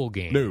cool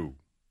game.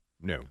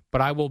 No.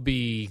 But I will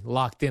be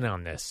locked in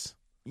on this.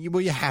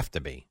 Well, you have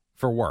to be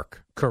for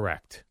work.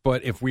 Correct.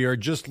 But if we are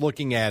just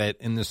looking at it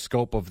in the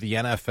scope of the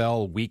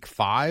NFL Week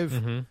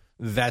 5,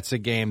 that's a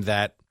game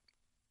that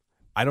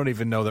I don't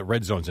even know that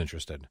Red Zone's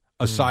interested,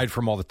 aside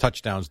from all the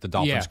touchdowns the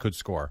Dolphins could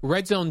score.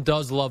 Red Zone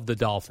does love the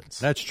Dolphins.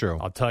 That's true.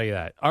 I'll tell you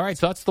that. All right,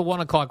 so that's the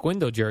 1 o'clock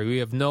window, Jerry. We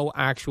have no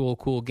actual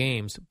cool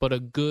games, but a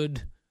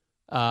good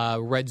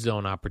Red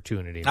Zone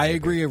opportunity. I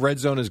agree. Red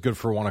Zone is good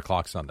for 1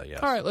 o'clock Sunday, yes.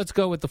 All right, let's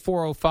go with the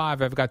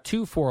 4:05. I've got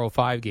two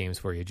 4:05 games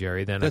for you,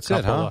 Jerry. Then that's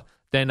a couple it, huh?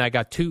 Then I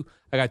got two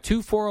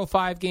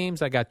 4:05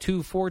 games. I got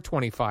two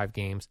 4:25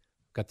 games.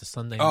 Got the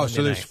Sunday. Oh, Monday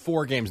so there's night.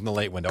 4 games in the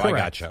late window. Correct. I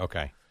gotcha.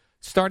 Okay.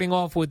 Starting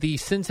off with the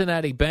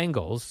Cincinnati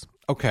Bengals.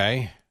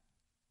 Okay.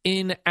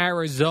 In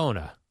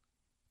Arizona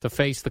to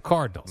face the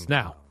Cardinals.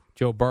 Now,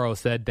 Joe Burrow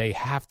said they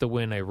have to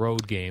win a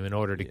road game in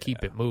order to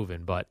keep it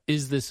moving. But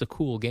is this a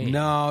cool game?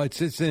 No,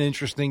 it's an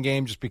interesting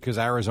game just because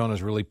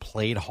Arizona's really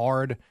played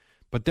hard,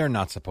 but they're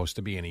not supposed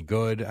to be any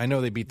good. I know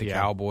they beat the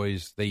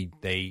Cowboys. They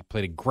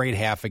played a great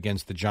half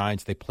against the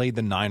Giants. They played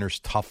the Niners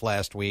tough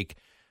last week.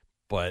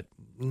 But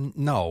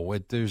no,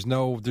 there's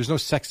no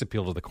sex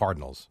appeal to the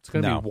Cardinals. It's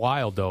going to be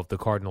wild, though, if the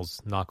Cardinals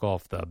knock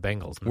off the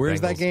Bengals. Where's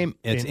that game?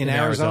 It's in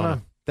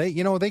Arizona.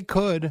 They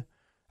could.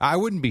 I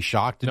wouldn't be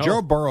shocked. No.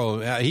 Joe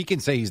Burrow, he can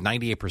say he's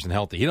 98%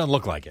 healthy. He doesn't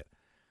look like it.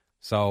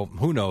 So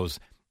who knows?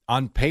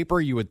 On paper,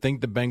 you would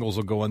think the Bengals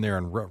will go in there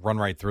and run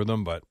right through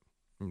them, but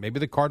maybe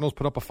the Cardinals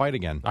put up a fight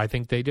again. I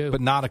think they do.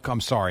 But not a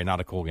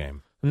cool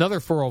game. Another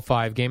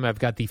 4:05 game, I've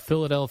got the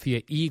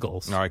Philadelphia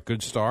Eagles. All right,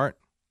 good start.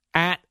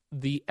 At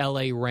the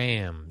L.A.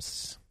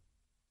 Rams.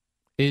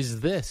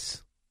 Is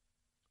this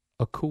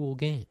a cool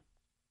game?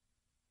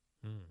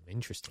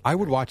 Interesting. I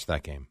would watch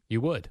that game.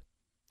 You would?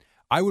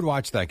 I would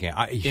watch that game.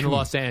 In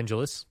Los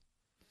Angeles.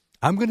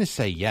 I'm going to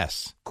say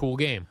yes. Cool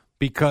game.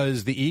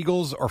 Because the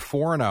Eagles are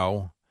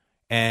 4-0,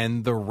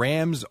 and the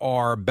Rams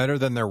are better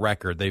than their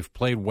record. They've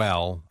played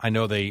well. I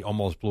know they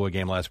almost blew a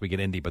game last week at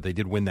Indy, but they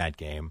did win that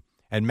game.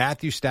 And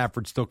Matthew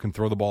Stafford still can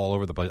throw the ball all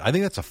over the place. I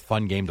think that's a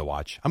fun game to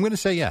watch. I'm going to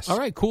say yes. All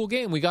right, cool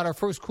game. We got our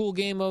first cool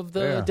game of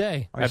the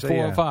day at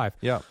 4:05.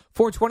 Yeah.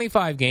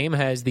 4:25 game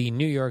has the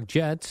New York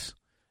Jets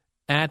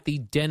at the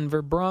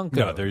Denver Broncos.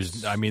 No,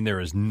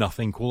 there is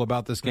nothing cool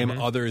about this game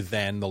other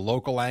than the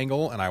local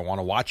angle, and I want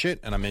to watch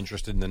it, and I'm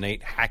interested in the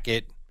Nate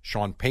Hackett,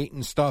 Sean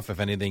Payton stuff. If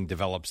anything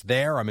develops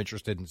there, I'm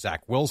interested in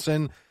Zach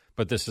Wilson.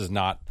 But this is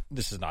not.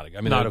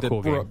 Not a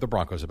cool game. The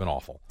Broncos have been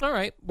awful. All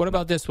right. What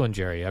about this one,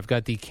 Jerry? I've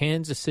got the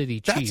Kansas City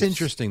Chiefs. That's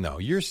interesting, though.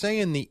 You're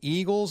saying the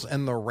Eagles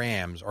and the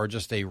Rams are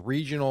just a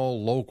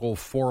regional, local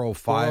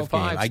 405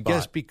 game. I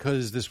guess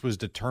because this was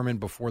determined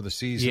before the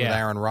season with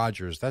Aaron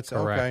Rodgers. That's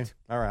correct. Okay.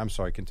 All right. I'm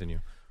sorry. Continue.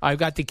 I've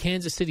got the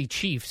Kansas City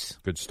Chiefs.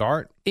 Good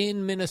start.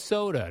 In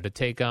Minnesota to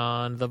take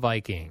on the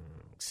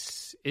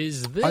Vikings.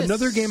 Is this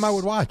another game I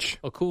would watch?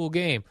 A cool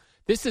game.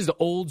 This is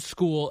old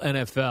school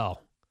NFL.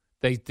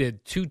 They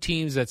did two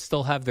teams that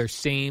still have their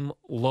same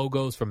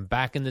logos from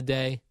back in the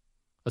day,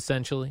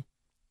 essentially,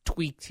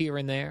 tweaked here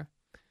and there.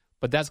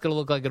 But that's going to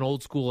look like an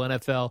old school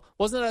NFL.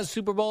 Wasn't that a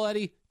Super Bowl,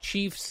 Eddie?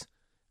 Chiefs,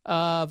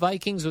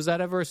 Vikings, was that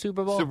ever a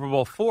Super Bowl? Super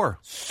Bowl 4.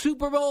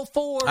 Super Bowl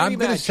 4 I'm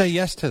going to rematch. say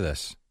yes to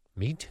this.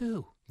 Me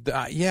too.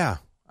 Yeah.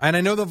 And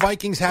I know the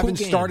Vikings haven't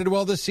started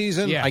well this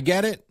season. Yeah. I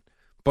get it.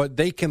 But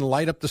they can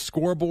light up the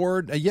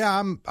scoreboard.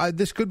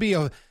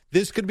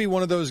 This could be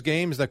one of those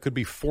games that could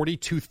be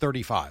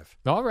 42-35.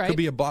 All right. Could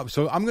be above.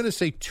 So I'm going to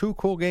say two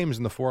cool games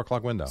in the 4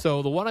 o'clock window.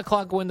 So the 1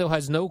 o'clock window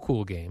has no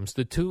cool games.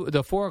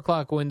 The 4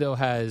 o'clock window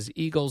has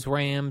Eagles,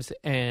 Rams,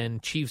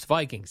 and Chiefs,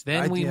 Vikings.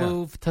 Then we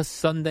move to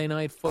Sunday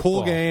Night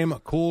Football.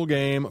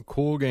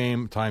 Cool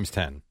game times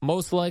 10.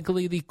 Most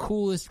likely the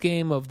coolest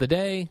game of the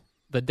day,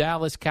 the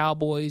Dallas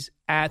Cowboys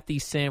at the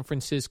San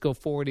Francisco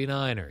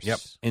 49ers. Yep,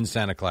 in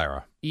Santa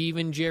Clara.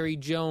 Even Jerry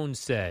Jones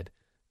said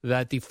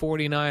that the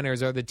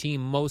 49ers are the team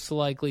most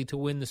likely to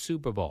win the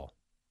Super Bowl.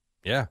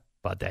 Yeah.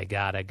 But they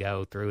got to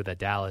go through the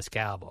Dallas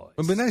Cowboys.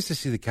 It would be nice to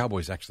see the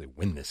Cowboys actually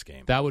win this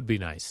game. That would be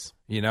nice.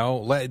 You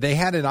know, they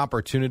had an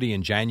opportunity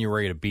in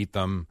January to beat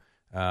them,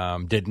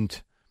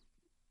 didn't.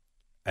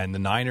 And the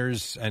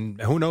Niners,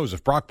 and who knows,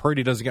 if Brock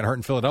Purdy doesn't get hurt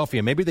in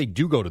Philadelphia, maybe they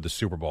do go to the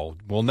Super Bowl.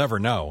 We'll never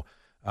know.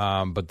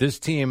 But this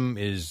team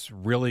is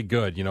really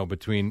good,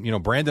 between,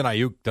 Brandon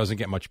Ayuk doesn't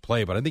get much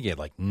play, but I think he had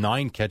like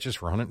 9 catches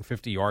for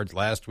 150 yards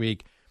last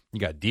week. You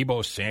got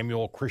Deebo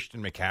Samuel,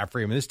 Christian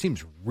McCaffrey. I mean, this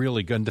team's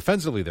really good. And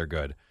defensively, they're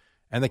good.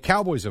 And the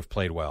Cowboys have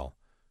played well.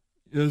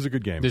 This is a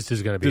good game. This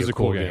is going to be a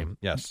cool game.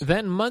 Yes.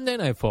 Then Monday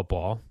Night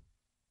Football,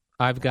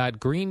 I've got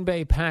Green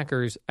Bay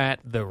Packers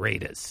at the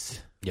Raiders.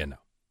 Yeah, no.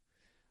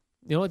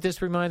 You know what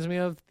this reminds me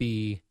of?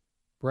 The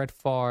Brett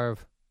Favre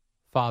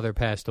father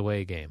passed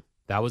away game.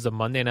 That was a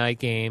Monday night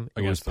game.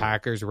 It was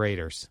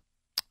Packers-Raiders.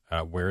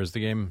 Where is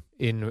the game?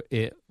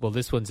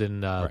 This one's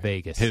in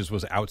Vegas. His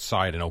was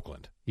outside in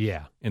Oakland.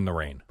 Yeah. In the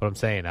rain. But I'm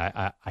saying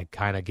I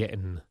kind of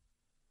getting...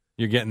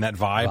 You're getting that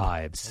vibe?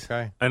 Vibes.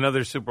 Okay.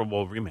 Another Super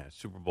Bowl rematch,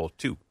 Super Bowl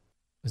 2.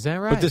 Is that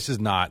right? But this is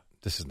not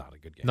This is not a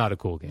good game. Not a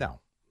cool game. No,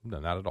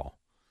 not at all.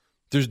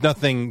 There's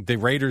nothing. The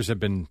Raiders have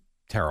been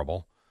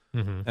terrible,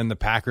 and the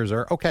Packers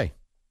are okay.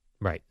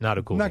 Right. Not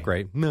a cool Not game.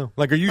 great. No.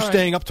 Like, are you All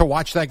staying up to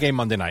watch that game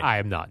Monday night? I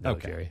am not. No,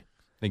 Okay. Jerry.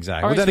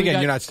 Exactly. All Well, right, then so we again,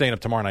 got- you're not staying up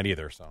tomorrow night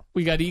either. So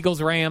We got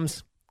Eagles,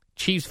 Rams,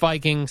 Chiefs,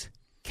 Vikings,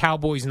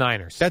 Cowboys,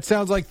 Niners. that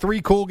sounds like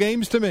 3 cool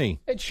games to me.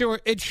 It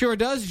sure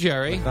does,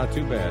 Jerry. Not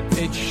too bad.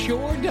 It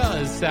sure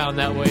does sound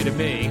that way to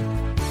me.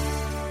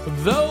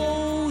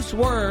 Those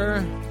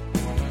were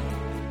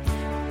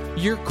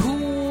your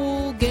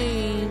cool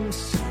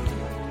games.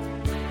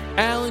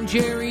 Al and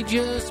Jerry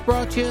just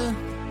brought you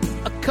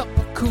a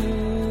couple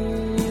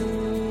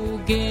cool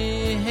games.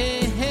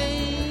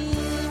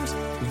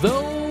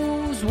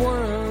 Those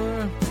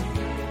were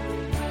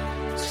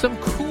some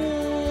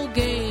cool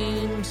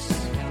games.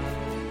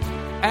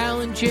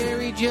 Al and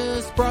Jerry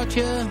just brought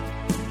you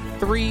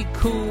 3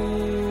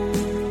 cool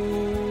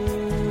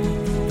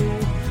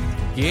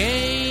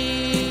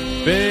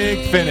games.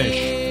 Big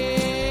finish.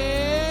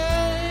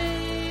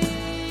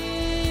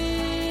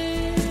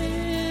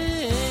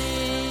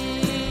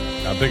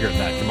 Bigger than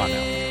that. Come on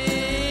now.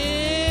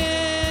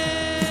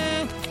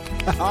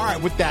 All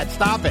right, with that,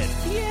 stop it.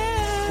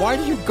 Yeah. Why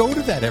do you go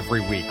to that every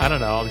week? I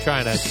don't know. I'm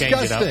trying to change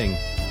it up. Disgusting.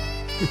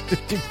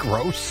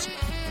 Gross.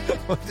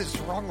 What is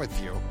wrong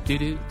with you?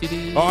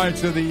 Do-do-do-do. All right,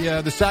 so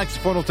the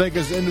saxophone will take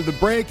us into the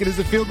break. It is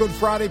a Feel Good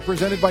Friday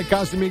presented by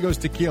Casamigos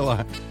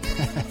Tequila.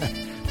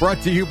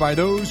 Brought to you by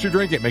those who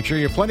drink it. Make sure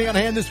you have plenty on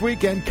hand this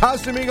weekend.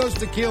 Casamigos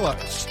Tequila.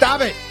 Stop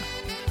it.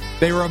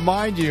 They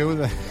remind you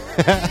that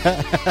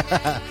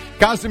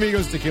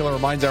Casamigos Tequila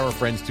reminds our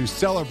friends to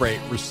celebrate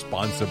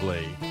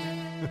responsibly.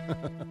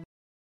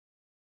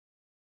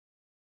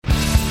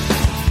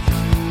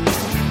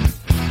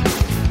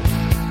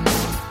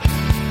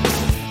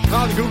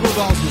 Oh, the Google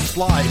Dolls will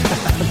slide.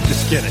 I'm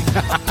just kidding.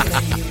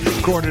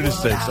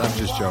 5:45. I'm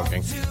just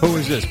joking. Who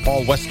is this?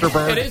 Paul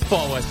Westerberg? It is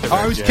Paul Westerberg. Oh,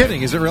 I was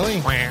kidding. Is it really?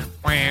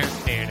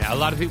 And a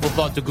lot of people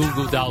thought the Goo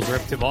Goo Dolls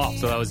ripped him off,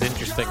 so that was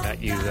interesting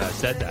that you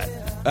said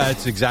that.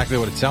 That's exactly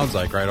what it sounds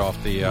like right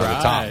off the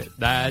top.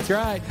 That's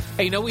right.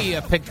 Hey, you know, we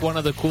picked one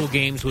of the cool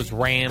games was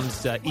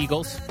Rams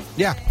Eagles.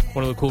 Yeah.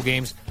 One of the cool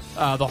games.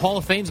 The Hall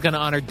of Fame's going to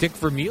honor Dick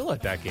Vermeil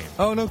at that game.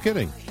 Oh, no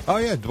kidding. Oh,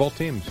 yeah, both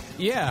teams.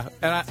 Yeah,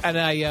 and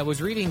I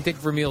was reading Dick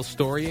Vermeil's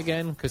story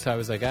again because I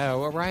was like,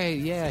 oh, right,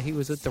 yeah, he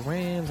was at the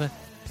Rams.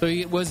 So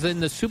he was in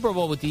the Super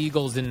Bowl with the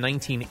Eagles in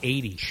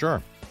 1980.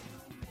 Sure.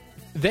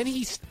 Then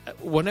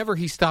whenever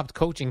he stopped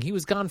coaching, he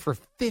was gone for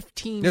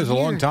 15 years. It was a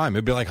long time.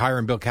 It'd be like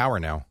hiring Bill Cowher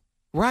now.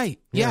 Right,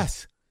 Yeah.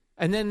 yes.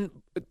 And then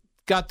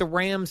got the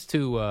Rams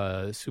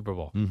to Super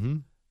Bowl. Mm-hmm.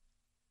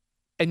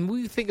 And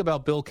we think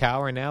about Bill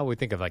Cowher now, we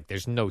think of like,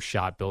 there's no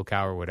shot Bill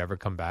Cowher would ever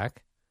come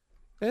back.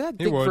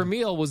 Dick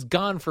Vermeil was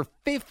gone for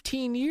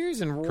 15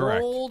 years and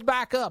Correct. rolled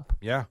back up.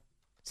 Yeah.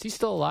 Is he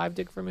still alive,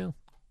 Dick Vermeil?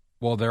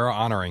 Well, they're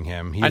honoring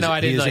him. He I know.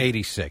 I didn't. He is like,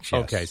 86.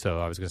 Yes. Okay, so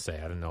I was going to say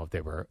I didn't know if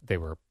they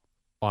were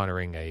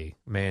honoring a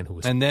man who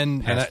was And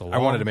then passed I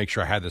along. wanted to make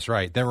sure I had this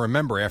right. Then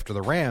remember, after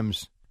the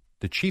Rams,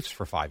 the Chiefs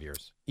for 5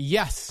 years.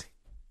 Yes,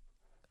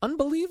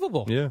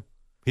 unbelievable. Yeah.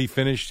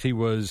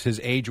 His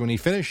age when he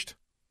finished?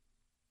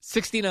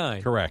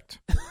 69. Correct.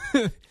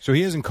 So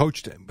he hasn't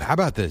coached. How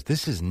about this?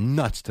 This is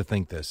nuts to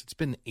think this. It's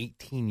been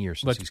 18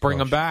 years since Let's he's bring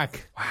him coached.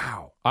 back.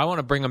 Wow. I want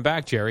to bring him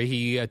back, Jerry.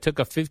 He took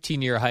a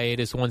 15-year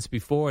hiatus once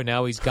before.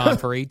 Now he's gone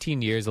for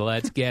 18 years.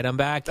 Let's get him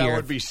back That here.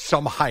 would be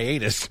some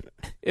hiatus.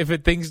 If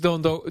things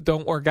don't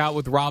work out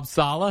with Rob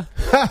Saleh,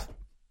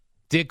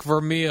 Dick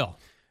Vermeil.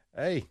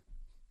 Hey,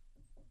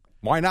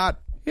 why not?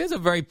 He's a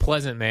very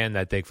pleasant man,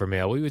 that Dick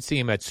Vermeil. We would see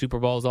him at Super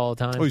Bowls all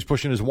the time. Oh, he's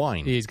pushing his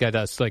wine. He's got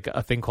like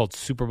a thing called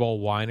Super Bowl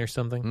wine or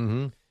something.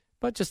 Mm-hmm.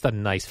 But just a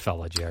nice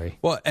fella, Jerry.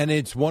 Well, and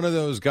it's one of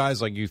those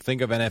guys, like you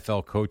think of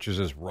NFL coaches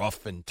as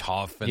rough and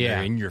tough and Yeah.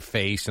 they're in your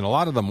face, and a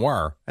lot of them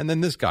were. And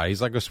then this guy,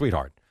 he's like a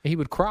sweetheart. He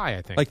would cry,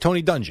 I think. Like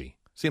Tony Dungy.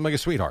 Seemed like a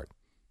sweetheart.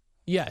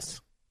 Yes.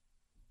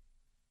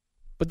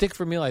 But Dick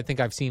Vermeil, I think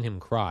I've seen him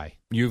cry.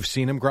 You've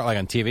seen him cry, like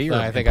on TV or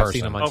I think in I've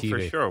person? seen him on Oh, TV.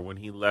 for sure. When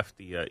he left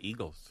the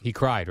Eagles. He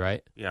cried,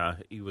 right? Yeah,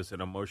 he was an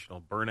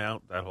emotional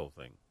burnout, that whole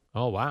thing.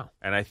 Oh, wow.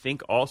 And I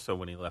think also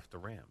when he left the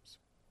Rams.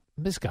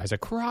 This guy's a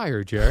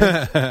crier,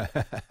 Jerry.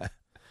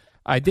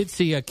 I did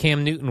see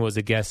Cam Newton was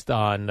a guest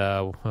on, I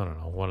don't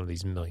know, one of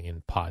these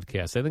million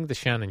podcasts. I think the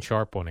Shannon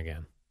Sharp one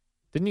again.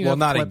 Didn't you Well, have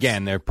not clips?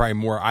 again. They're probably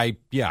more. I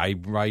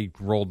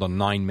rolled on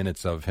 9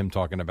 minutes of him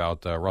talking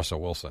about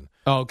Russell Wilson.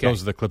 Oh, okay.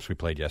 Those are the clips we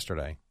played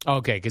yesterday.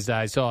 Okay, because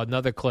I saw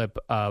another clip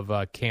of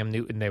Cam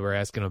Newton. They were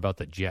asking about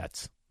the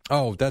Jets.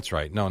 Oh, that's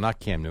right. No, not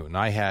Cam Newton.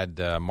 I had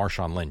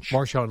Marshawn Lynch.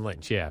 Marshawn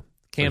Lynch, yeah.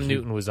 Cam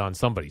Newton was on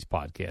somebody's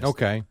podcast.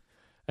 Okay.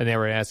 And they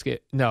were asking,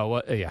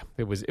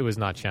 it was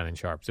not Shannon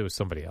Sharps. It was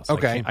somebody else.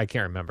 Okay. I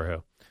can't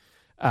remember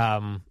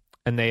who.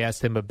 And they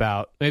asked him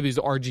about, maybe it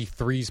was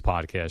RG3's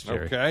podcast,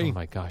 Jerry. Okay. Oh,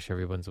 my gosh,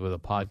 everyone's with a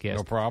podcast.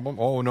 No problem.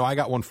 Oh, no, I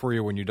got one for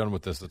you when you're done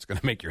with this that's going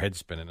to make your head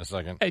spin in a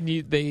second. And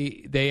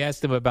they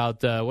asked him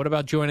about, what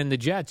about joining the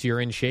Jets?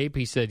 You're in shape?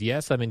 He said,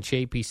 yes, I'm in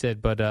shape. He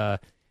said, but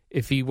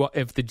if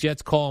the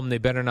Jets call him, they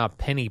better not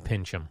penny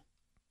pinch him.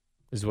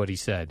 is what he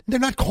said. They're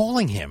not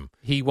calling him.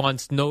 He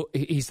wants no.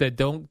 He said,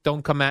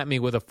 "Don't come at me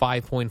with a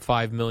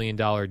 $5.5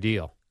 million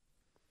deal."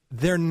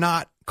 They're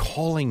not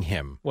calling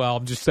him. Well,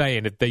 I'm just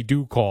saying, if they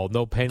do call,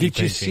 no penny. Did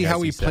you pinching, see as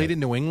how he said. played in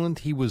New England?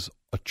 He was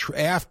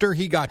after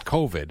he got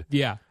COVID.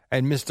 Yeah,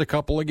 and missed a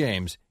couple of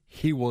games.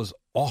 He was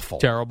awful,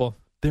 terrible.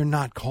 They're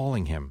not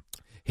calling him.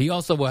 He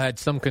also had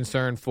some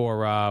concern for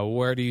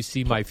where do you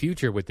see my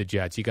future with the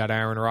Jets? You got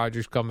Aaron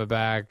Rodgers coming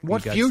back.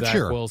 What you got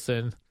future? Zach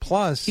Wilson.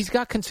 Plus, he's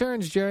got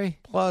concerns, Jerry.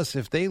 Plus,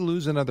 if they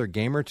lose another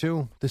game or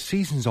two, the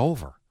season's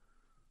over.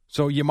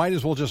 So you might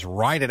as well just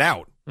ride it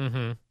out.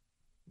 Mm-hmm.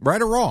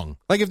 Right or wrong.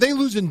 Like if they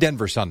lose in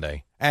Denver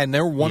Sunday and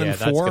they're 1-4,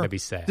 that's going to be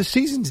sad. The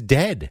season's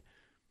dead.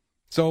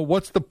 So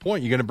what's the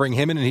point? You're going to bring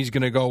him in and he's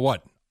going to go,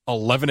 what,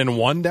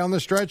 11-1 down the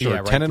stretch,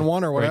 or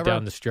 10-1 or whatever? Right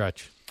down the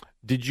stretch.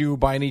 Did you,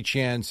 by any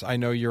chance, I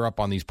know you're up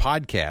on these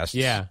podcasts.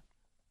 Yeah.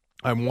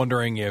 I'm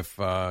wondering if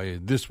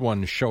this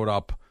one showed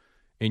up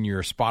in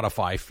your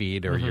Spotify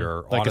feed or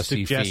your like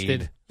Odyssey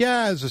feed.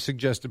 Yeah, as a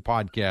suggested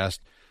podcast,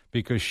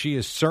 because she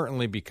has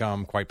certainly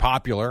become quite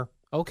popular.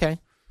 Okay.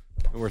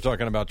 We're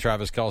talking about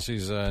Travis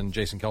Kelce's and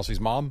Jason Kelce's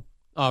mom.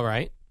 All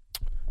right.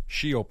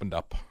 She opened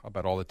up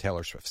about all the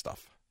Taylor Swift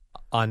stuff.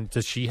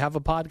 Does she have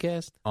a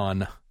podcast?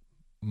 On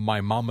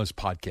My Mama's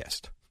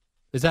podcast.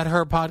 Is that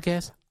her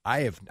podcast?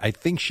 I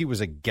think she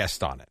was a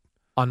guest on it.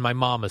 On My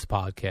Mama's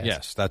podcast.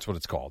 Yes, that's what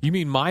it's called. You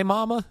mean my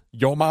mama?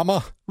 Your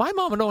mama? My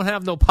mama don't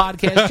have no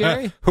podcast,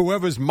 Jerry.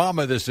 Whoever's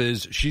mama this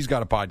is, she's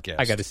got a podcast.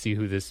 I got to see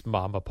who this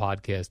mama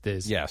podcast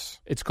is. Yes.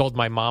 It's called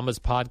My Mama's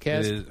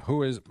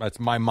Podcast. That's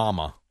My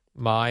Mama.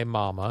 My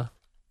Mama.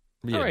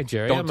 Yeah. All right,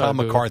 Jerry. Don't tell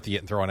McCarthy it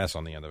and throw an S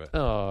on the end of it.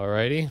 All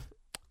righty.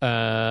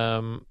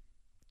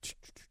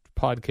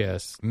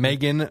 Podcast.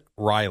 Megan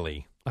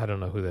Riley. I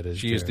don't know who that is.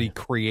 She is the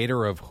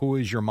creator of Who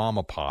Is Your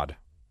Mama Pod.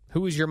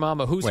 Who is your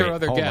mama? Who's Wait, her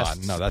other hold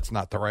guests? on. No, that's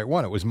not the right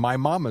one. It was My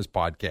Mama's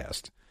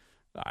podcast.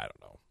 I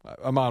don't know.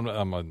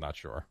 I'm not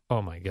sure.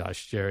 Oh my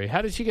gosh, Jerry!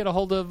 How did she get a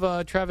hold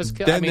of Travis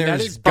Kelce? Then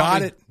there's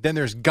Then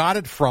there's Got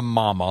It From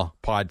Mama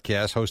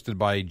podcast hosted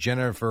by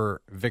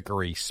Jennifer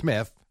Vickery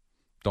Smith.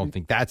 Don't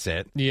think that's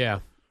it. Yeah.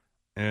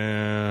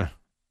 There's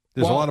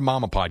a lot of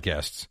mama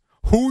podcasts.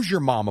 Who's Your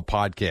Mama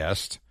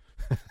podcast?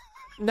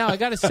 Now I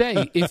got to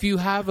say, if you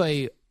have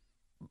a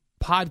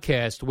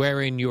podcast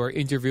wherein you're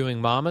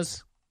interviewing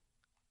mamas,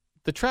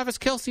 the Travis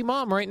Kelce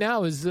mom right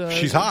now is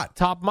she's hot,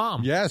 top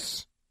mom.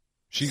 Yes.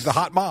 She's the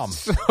hot mom.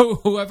 So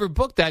whoever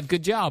booked that,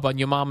 good job on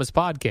Your Mama's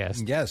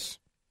podcast. Yes.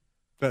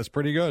 That's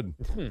pretty good.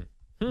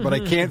 But I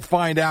can't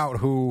find out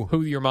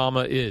who your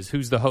mama is.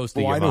 Who's the host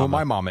of your I know mama? who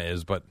my mama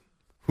is, but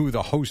who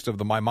the host of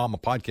the My Mama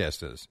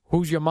podcast is.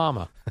 Who's your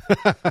mama?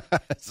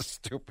 That's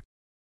stupid.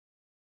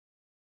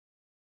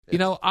 You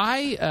know,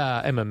 I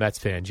am a Mets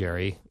fan,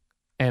 Jerry,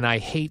 and I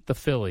hate the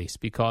Phillies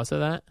because of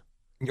that.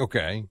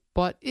 Okay.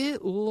 But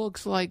it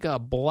looks like a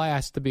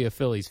blast to be a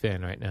Phillies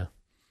fan right now.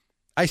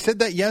 I said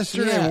that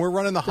yesterday, Yeah. and we're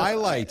running the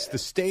highlights. The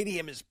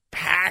stadium is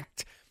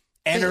packed,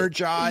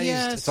 energized.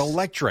 Yes. It's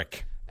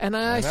electric. And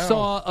I know.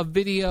 saw a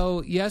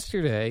video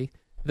yesterday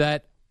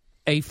that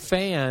a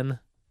fan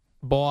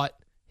bought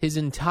his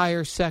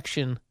entire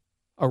section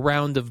a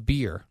round of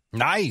beer.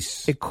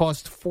 Nice. It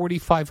cost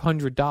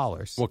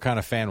 $4,500. What kind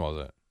of fan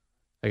was it?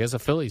 I guess a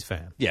Phillies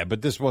fan. Yeah,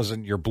 but this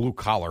wasn't your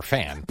blue-collar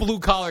fan.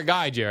 Blue-collar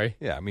guy, Jerry.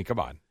 Yeah, I mean, come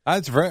on.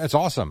 That's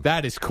awesome.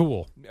 That is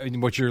cool.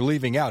 And what you're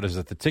leaving out is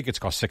that the tickets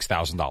cost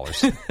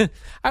 $6,000.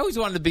 I always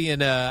wanted to be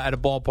at a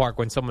ballpark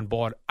when someone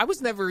bought. I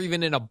was never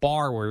even in a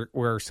bar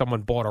where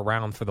someone bought a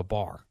round for the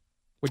bar,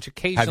 which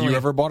occasionally. Have you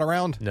ever bought a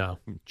round? No.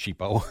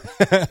 Cheapo.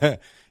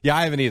 Yeah,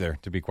 I haven't either,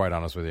 to be quite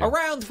honest with you. A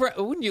round for.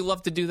 Wouldn't you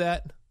love to do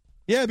that?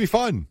 Yeah, it'd be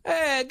fun.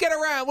 Get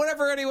around,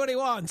 whatever anybody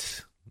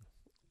wants.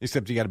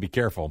 Except you got to be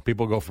careful.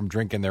 People go from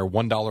drinking their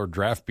 $1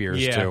 draft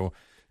beers Yeah. to,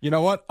 you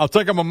know what? I'll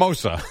take a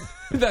mimosa.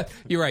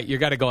 You're right. You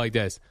got to go like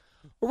this.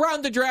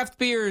 Around the draft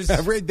beers.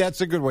 That's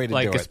a good way to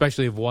do it.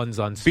 Especially if one's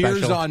on special.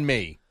 Beers on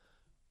me.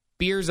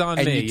 Beers on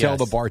and me. And you tell yes.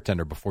 the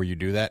bartender before you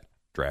do that,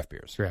 draft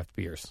beers. Draft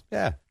beers.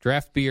 Yeah.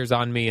 Draft beers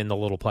on me in the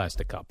little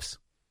plastic cups.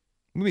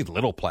 You mean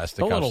little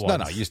plastic The cups? little No,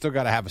 ones. you still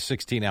got to have a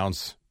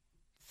 16-ounce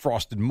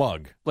frosted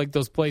mug. Like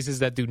those places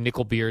that do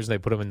nickel beers, and they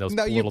put them in those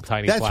little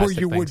tiny that's plastic where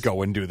you things. would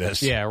go and do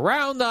this. Yeah,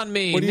 round on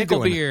me, What are nickel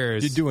you doing?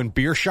 beers. You doing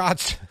beer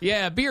shots?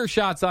 Yeah, beer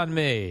shots on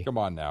me. Come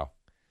on now.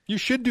 You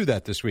should do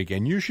that this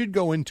weekend. You should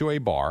go into a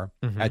bar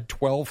at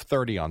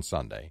 12:30 on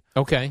Sunday.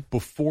 Okay.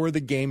 Before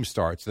the game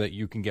starts so that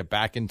you can get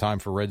back in time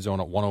for Red Zone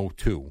at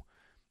 1:02.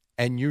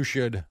 And you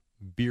should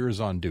beers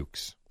on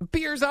Dukes.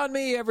 Beers on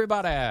me,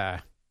 everybody.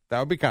 That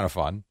would be kind of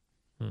fun.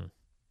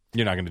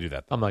 You're not going to do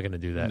that, though. I'm not going to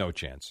do that. No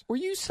chance. Were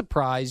you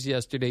surprised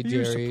yesterday,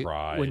 You Jerry?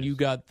 surprised. When you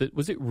got the?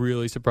 Was it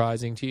really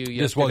surprising to you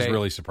yesterday? This was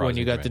really surprising when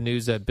you to got me. the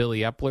news that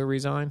Billy Epler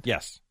resigned.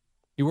 Yes.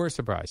 You were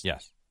surprised.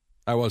 Yes.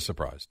 I was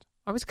surprised.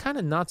 I was kind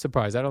of not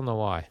surprised. I don't know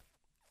why.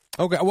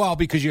 Okay, well,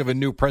 because you have a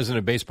new president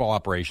of baseball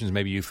operations,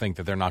 maybe you think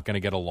that they're not going to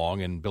get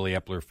along, and Billy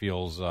Epler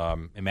feels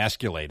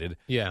emasculated.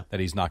 Yeah. That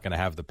he's not going to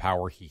have the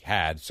power he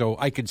had. So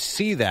I could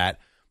see that,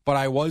 but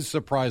I was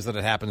surprised that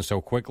it happened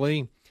so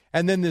quickly.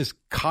 And then this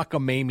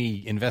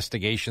cockamamie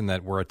investigation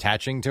that we're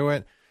attaching to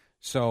it.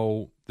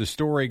 So the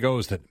story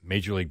goes that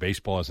Major League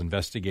Baseball is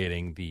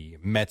investigating the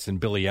Mets and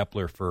Billy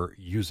Epler for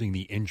using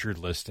the injured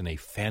list in a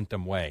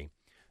phantom way.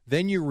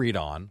 Then you read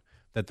on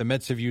that the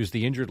Mets have used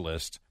the injured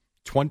list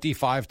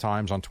 25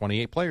 times on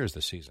 28 players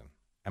this season.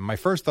 And my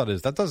first thought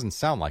is that doesn't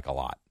sound like a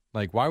lot.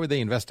 Like, why would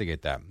they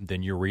investigate that?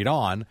 Then you read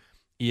on,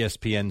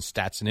 ESPN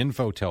Stats and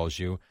Info tells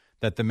you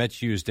that the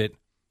Mets used it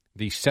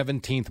the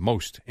 17th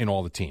most in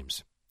all the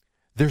teams.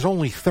 There's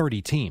only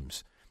 30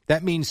 teams.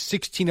 That means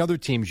 16 other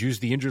teams use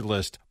the injured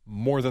list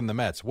more than the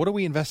Mets. What do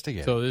we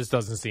investigate? So this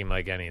doesn't seem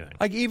like anything.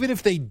 Like, even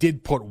if they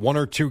did put one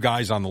or two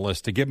guys on the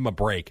list to give them a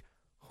break,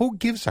 who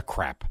gives a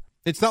crap?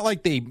 It's not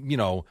like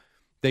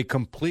they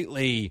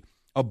completely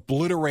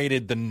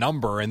obliterated the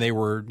number and they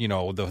were,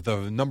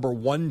 the number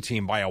one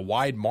team by a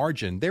wide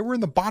margin. They were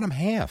in the bottom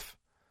half.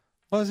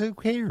 Well, who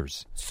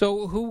cares?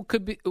 So who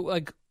could be,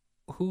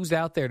 who's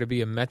out there to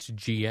be a Mets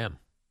GM?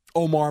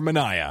 Omar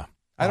Minaya.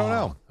 I don't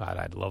know. God,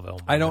 I'd love Omar.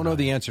 I don't know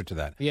the answer to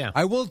that. Yeah.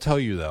 I will tell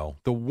you, though,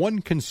 the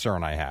one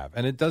concern I have,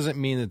 and it doesn't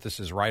mean that this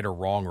is right or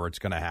wrong or it's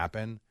going to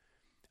happen,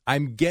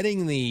 I'm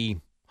getting the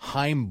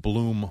Chaim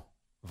Bloom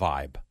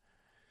vibe.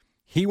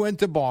 He went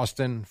to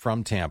Boston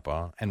from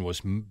Tampa and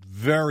was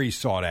very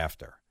sought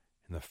after.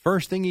 And the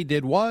first thing he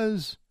did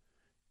was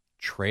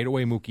trade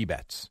away Mookie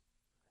Betts.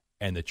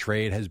 And the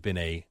trade has been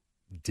a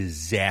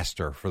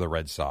disaster for the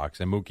Red Sox.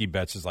 And Mookie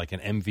Betts is like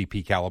an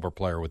MVP caliber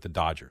player with the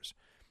Dodgers.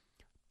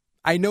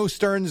 I know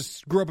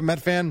Stearns grew up a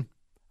Met fan.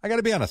 I got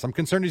to be honest. I'm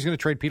concerned he's going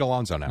to trade Pete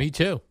Alonso now. Me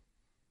too.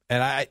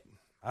 And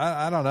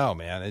I don't know,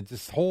 man.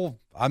 It's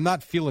I'm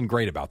not feeling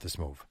great about this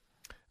move.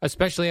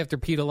 Especially after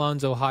Pete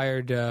Alonso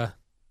hired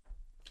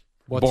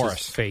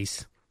Boris. His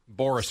face?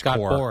 Scott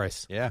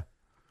Boris. Yeah.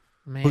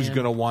 Man. Who's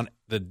going to want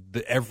the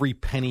every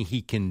penny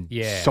he can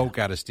soak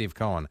out of Steve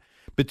Cohen.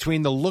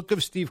 Between the look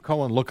of Steve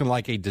Cohen looking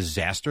like a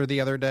disaster the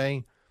other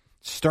day,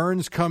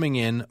 Stearns coming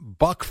in,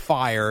 Buck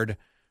fired,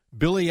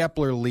 Billy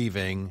Epler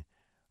leaving,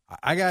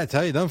 I got to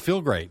tell you, it doesn't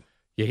feel great.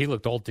 Yeah, he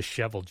looked all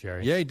disheveled,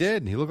 Jerry. Yeah, he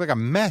did. He looked like a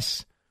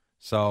mess.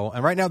 So,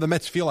 and right now the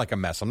Mets feel like a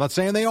mess. I'm not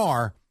saying they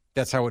are.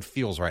 That's how it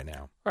feels right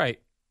now. Right.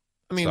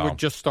 I mean, we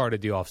just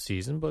started the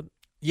offseason, but...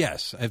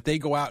 Yes, if they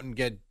go out and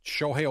get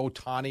Shohei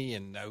Ohtani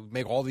and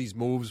make all these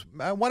moves,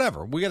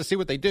 whatever. We got to see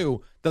what they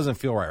do. Doesn't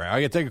feel right.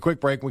 I got to take a quick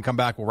break. When we come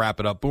back, we'll wrap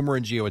it up. Boomer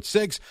and Gio at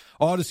 6.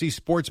 Odyssey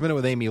Sports Minute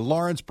with Amy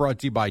Lawrence, brought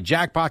to you by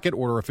Jackpocket.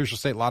 Order official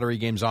state lottery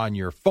games on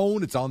your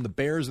phone. It's on the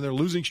Bears and their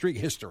losing streak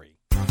history.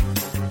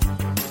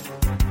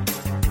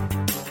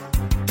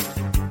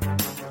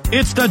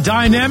 It's the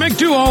dynamic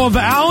duo of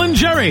Al and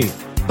Jerry,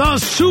 the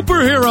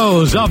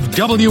superheroes of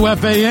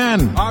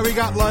WFAN. All right, we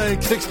got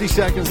like 60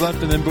 seconds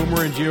left, and then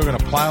Boomer and Gio are going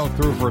to plow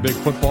through for a big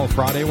football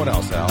Friday. What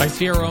else, Al? I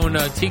see our own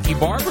Tiki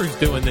Barber's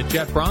doing the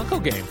Jet Bronco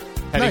game.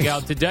 Heading Nice.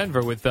 out to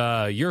Denver with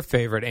your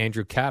favorite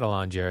Andrew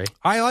Catalon, Jerry.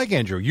 I like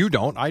Andrew. You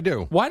don't. I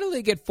do. Why do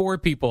they get 4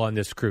 people on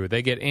this crew?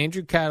 They get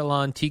Andrew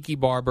Catalon, Tiki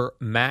Barber,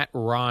 Matt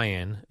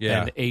Ryan,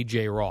 and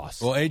A.J. Ross.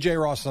 Well, A.J.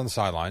 Ross is on the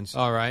sidelines.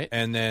 All right.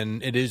 And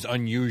then it is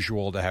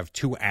unusual to have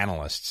 2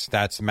 analysts.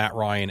 That's Matt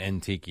Ryan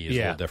and Tiki is a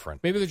little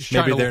different. Maybe they're just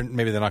trying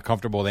maybe they're not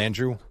comfortable with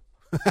Andrew.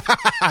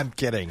 I'm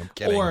kidding.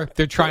 Or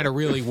they're trying to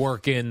really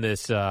work in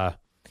this,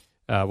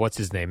 what's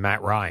his name,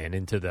 Matt Ryan,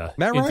 into the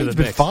Matt into Ryan's the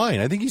been mix. fine.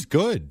 I think he's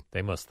good.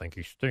 They must think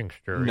he stinks,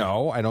 Jerry.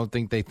 No, I don't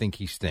think they think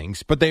he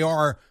stinks. But they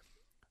are.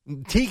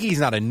 Tiki's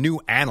not a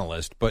new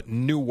analyst, but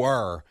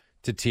newer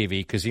to TV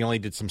because he only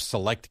did some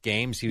select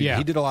games. He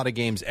did a lot of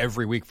games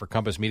every week for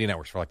Compass Media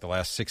Networks for like the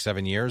last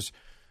 6-7 years.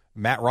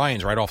 Matt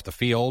Ryan's right off the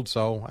field,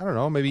 so I don't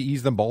know. Maybe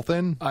ease them both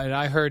in. And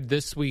I heard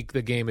this week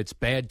the game, it's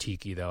bad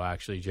Tiki, though,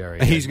 actually,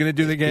 Jerry. He's going to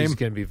do the game? He's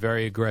going to be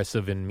very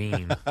aggressive and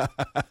mean.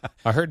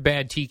 I heard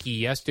bad Tiki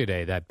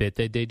yesterday, that bit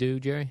that they do,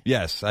 Jerry.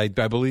 Yes, I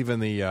believe in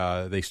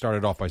the they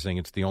started off by saying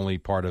it's the only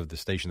part of the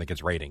station that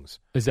gets ratings.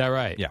 Is that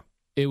right? Yeah.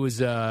 It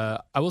was, I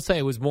will say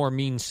it was more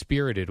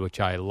mean-spirited, which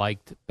I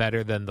liked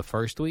better than the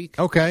first week.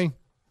 Okay.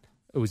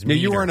 It was Yeah,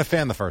 meaner. you weren't a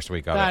fan the first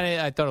week of it.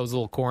 I thought it was a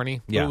little corny.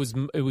 Yeah.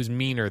 But it was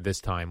meaner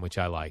this time, which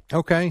I liked.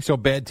 Okay, so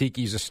Bad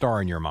Tiki's a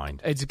star in your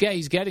mind.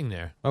 He's getting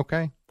there.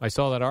 Okay. I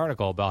saw that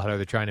article about how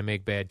they're trying to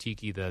make Bad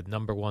Tiki the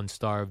 #1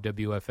 star of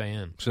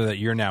WFAN. So that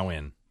you're now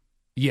in.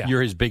 Yeah.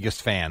 You're his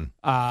biggest fan.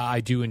 I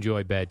do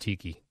enjoy Bad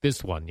Tiki.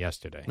 This one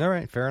yesterday. All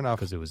right, fair enough.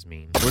 Because it was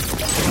mean.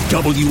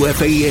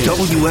 WFAN,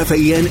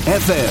 WFAN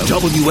FM,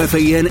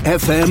 WFAN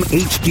FM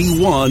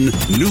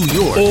HD1, New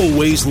York.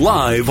 Always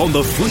live on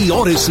the free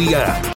Odyssey app.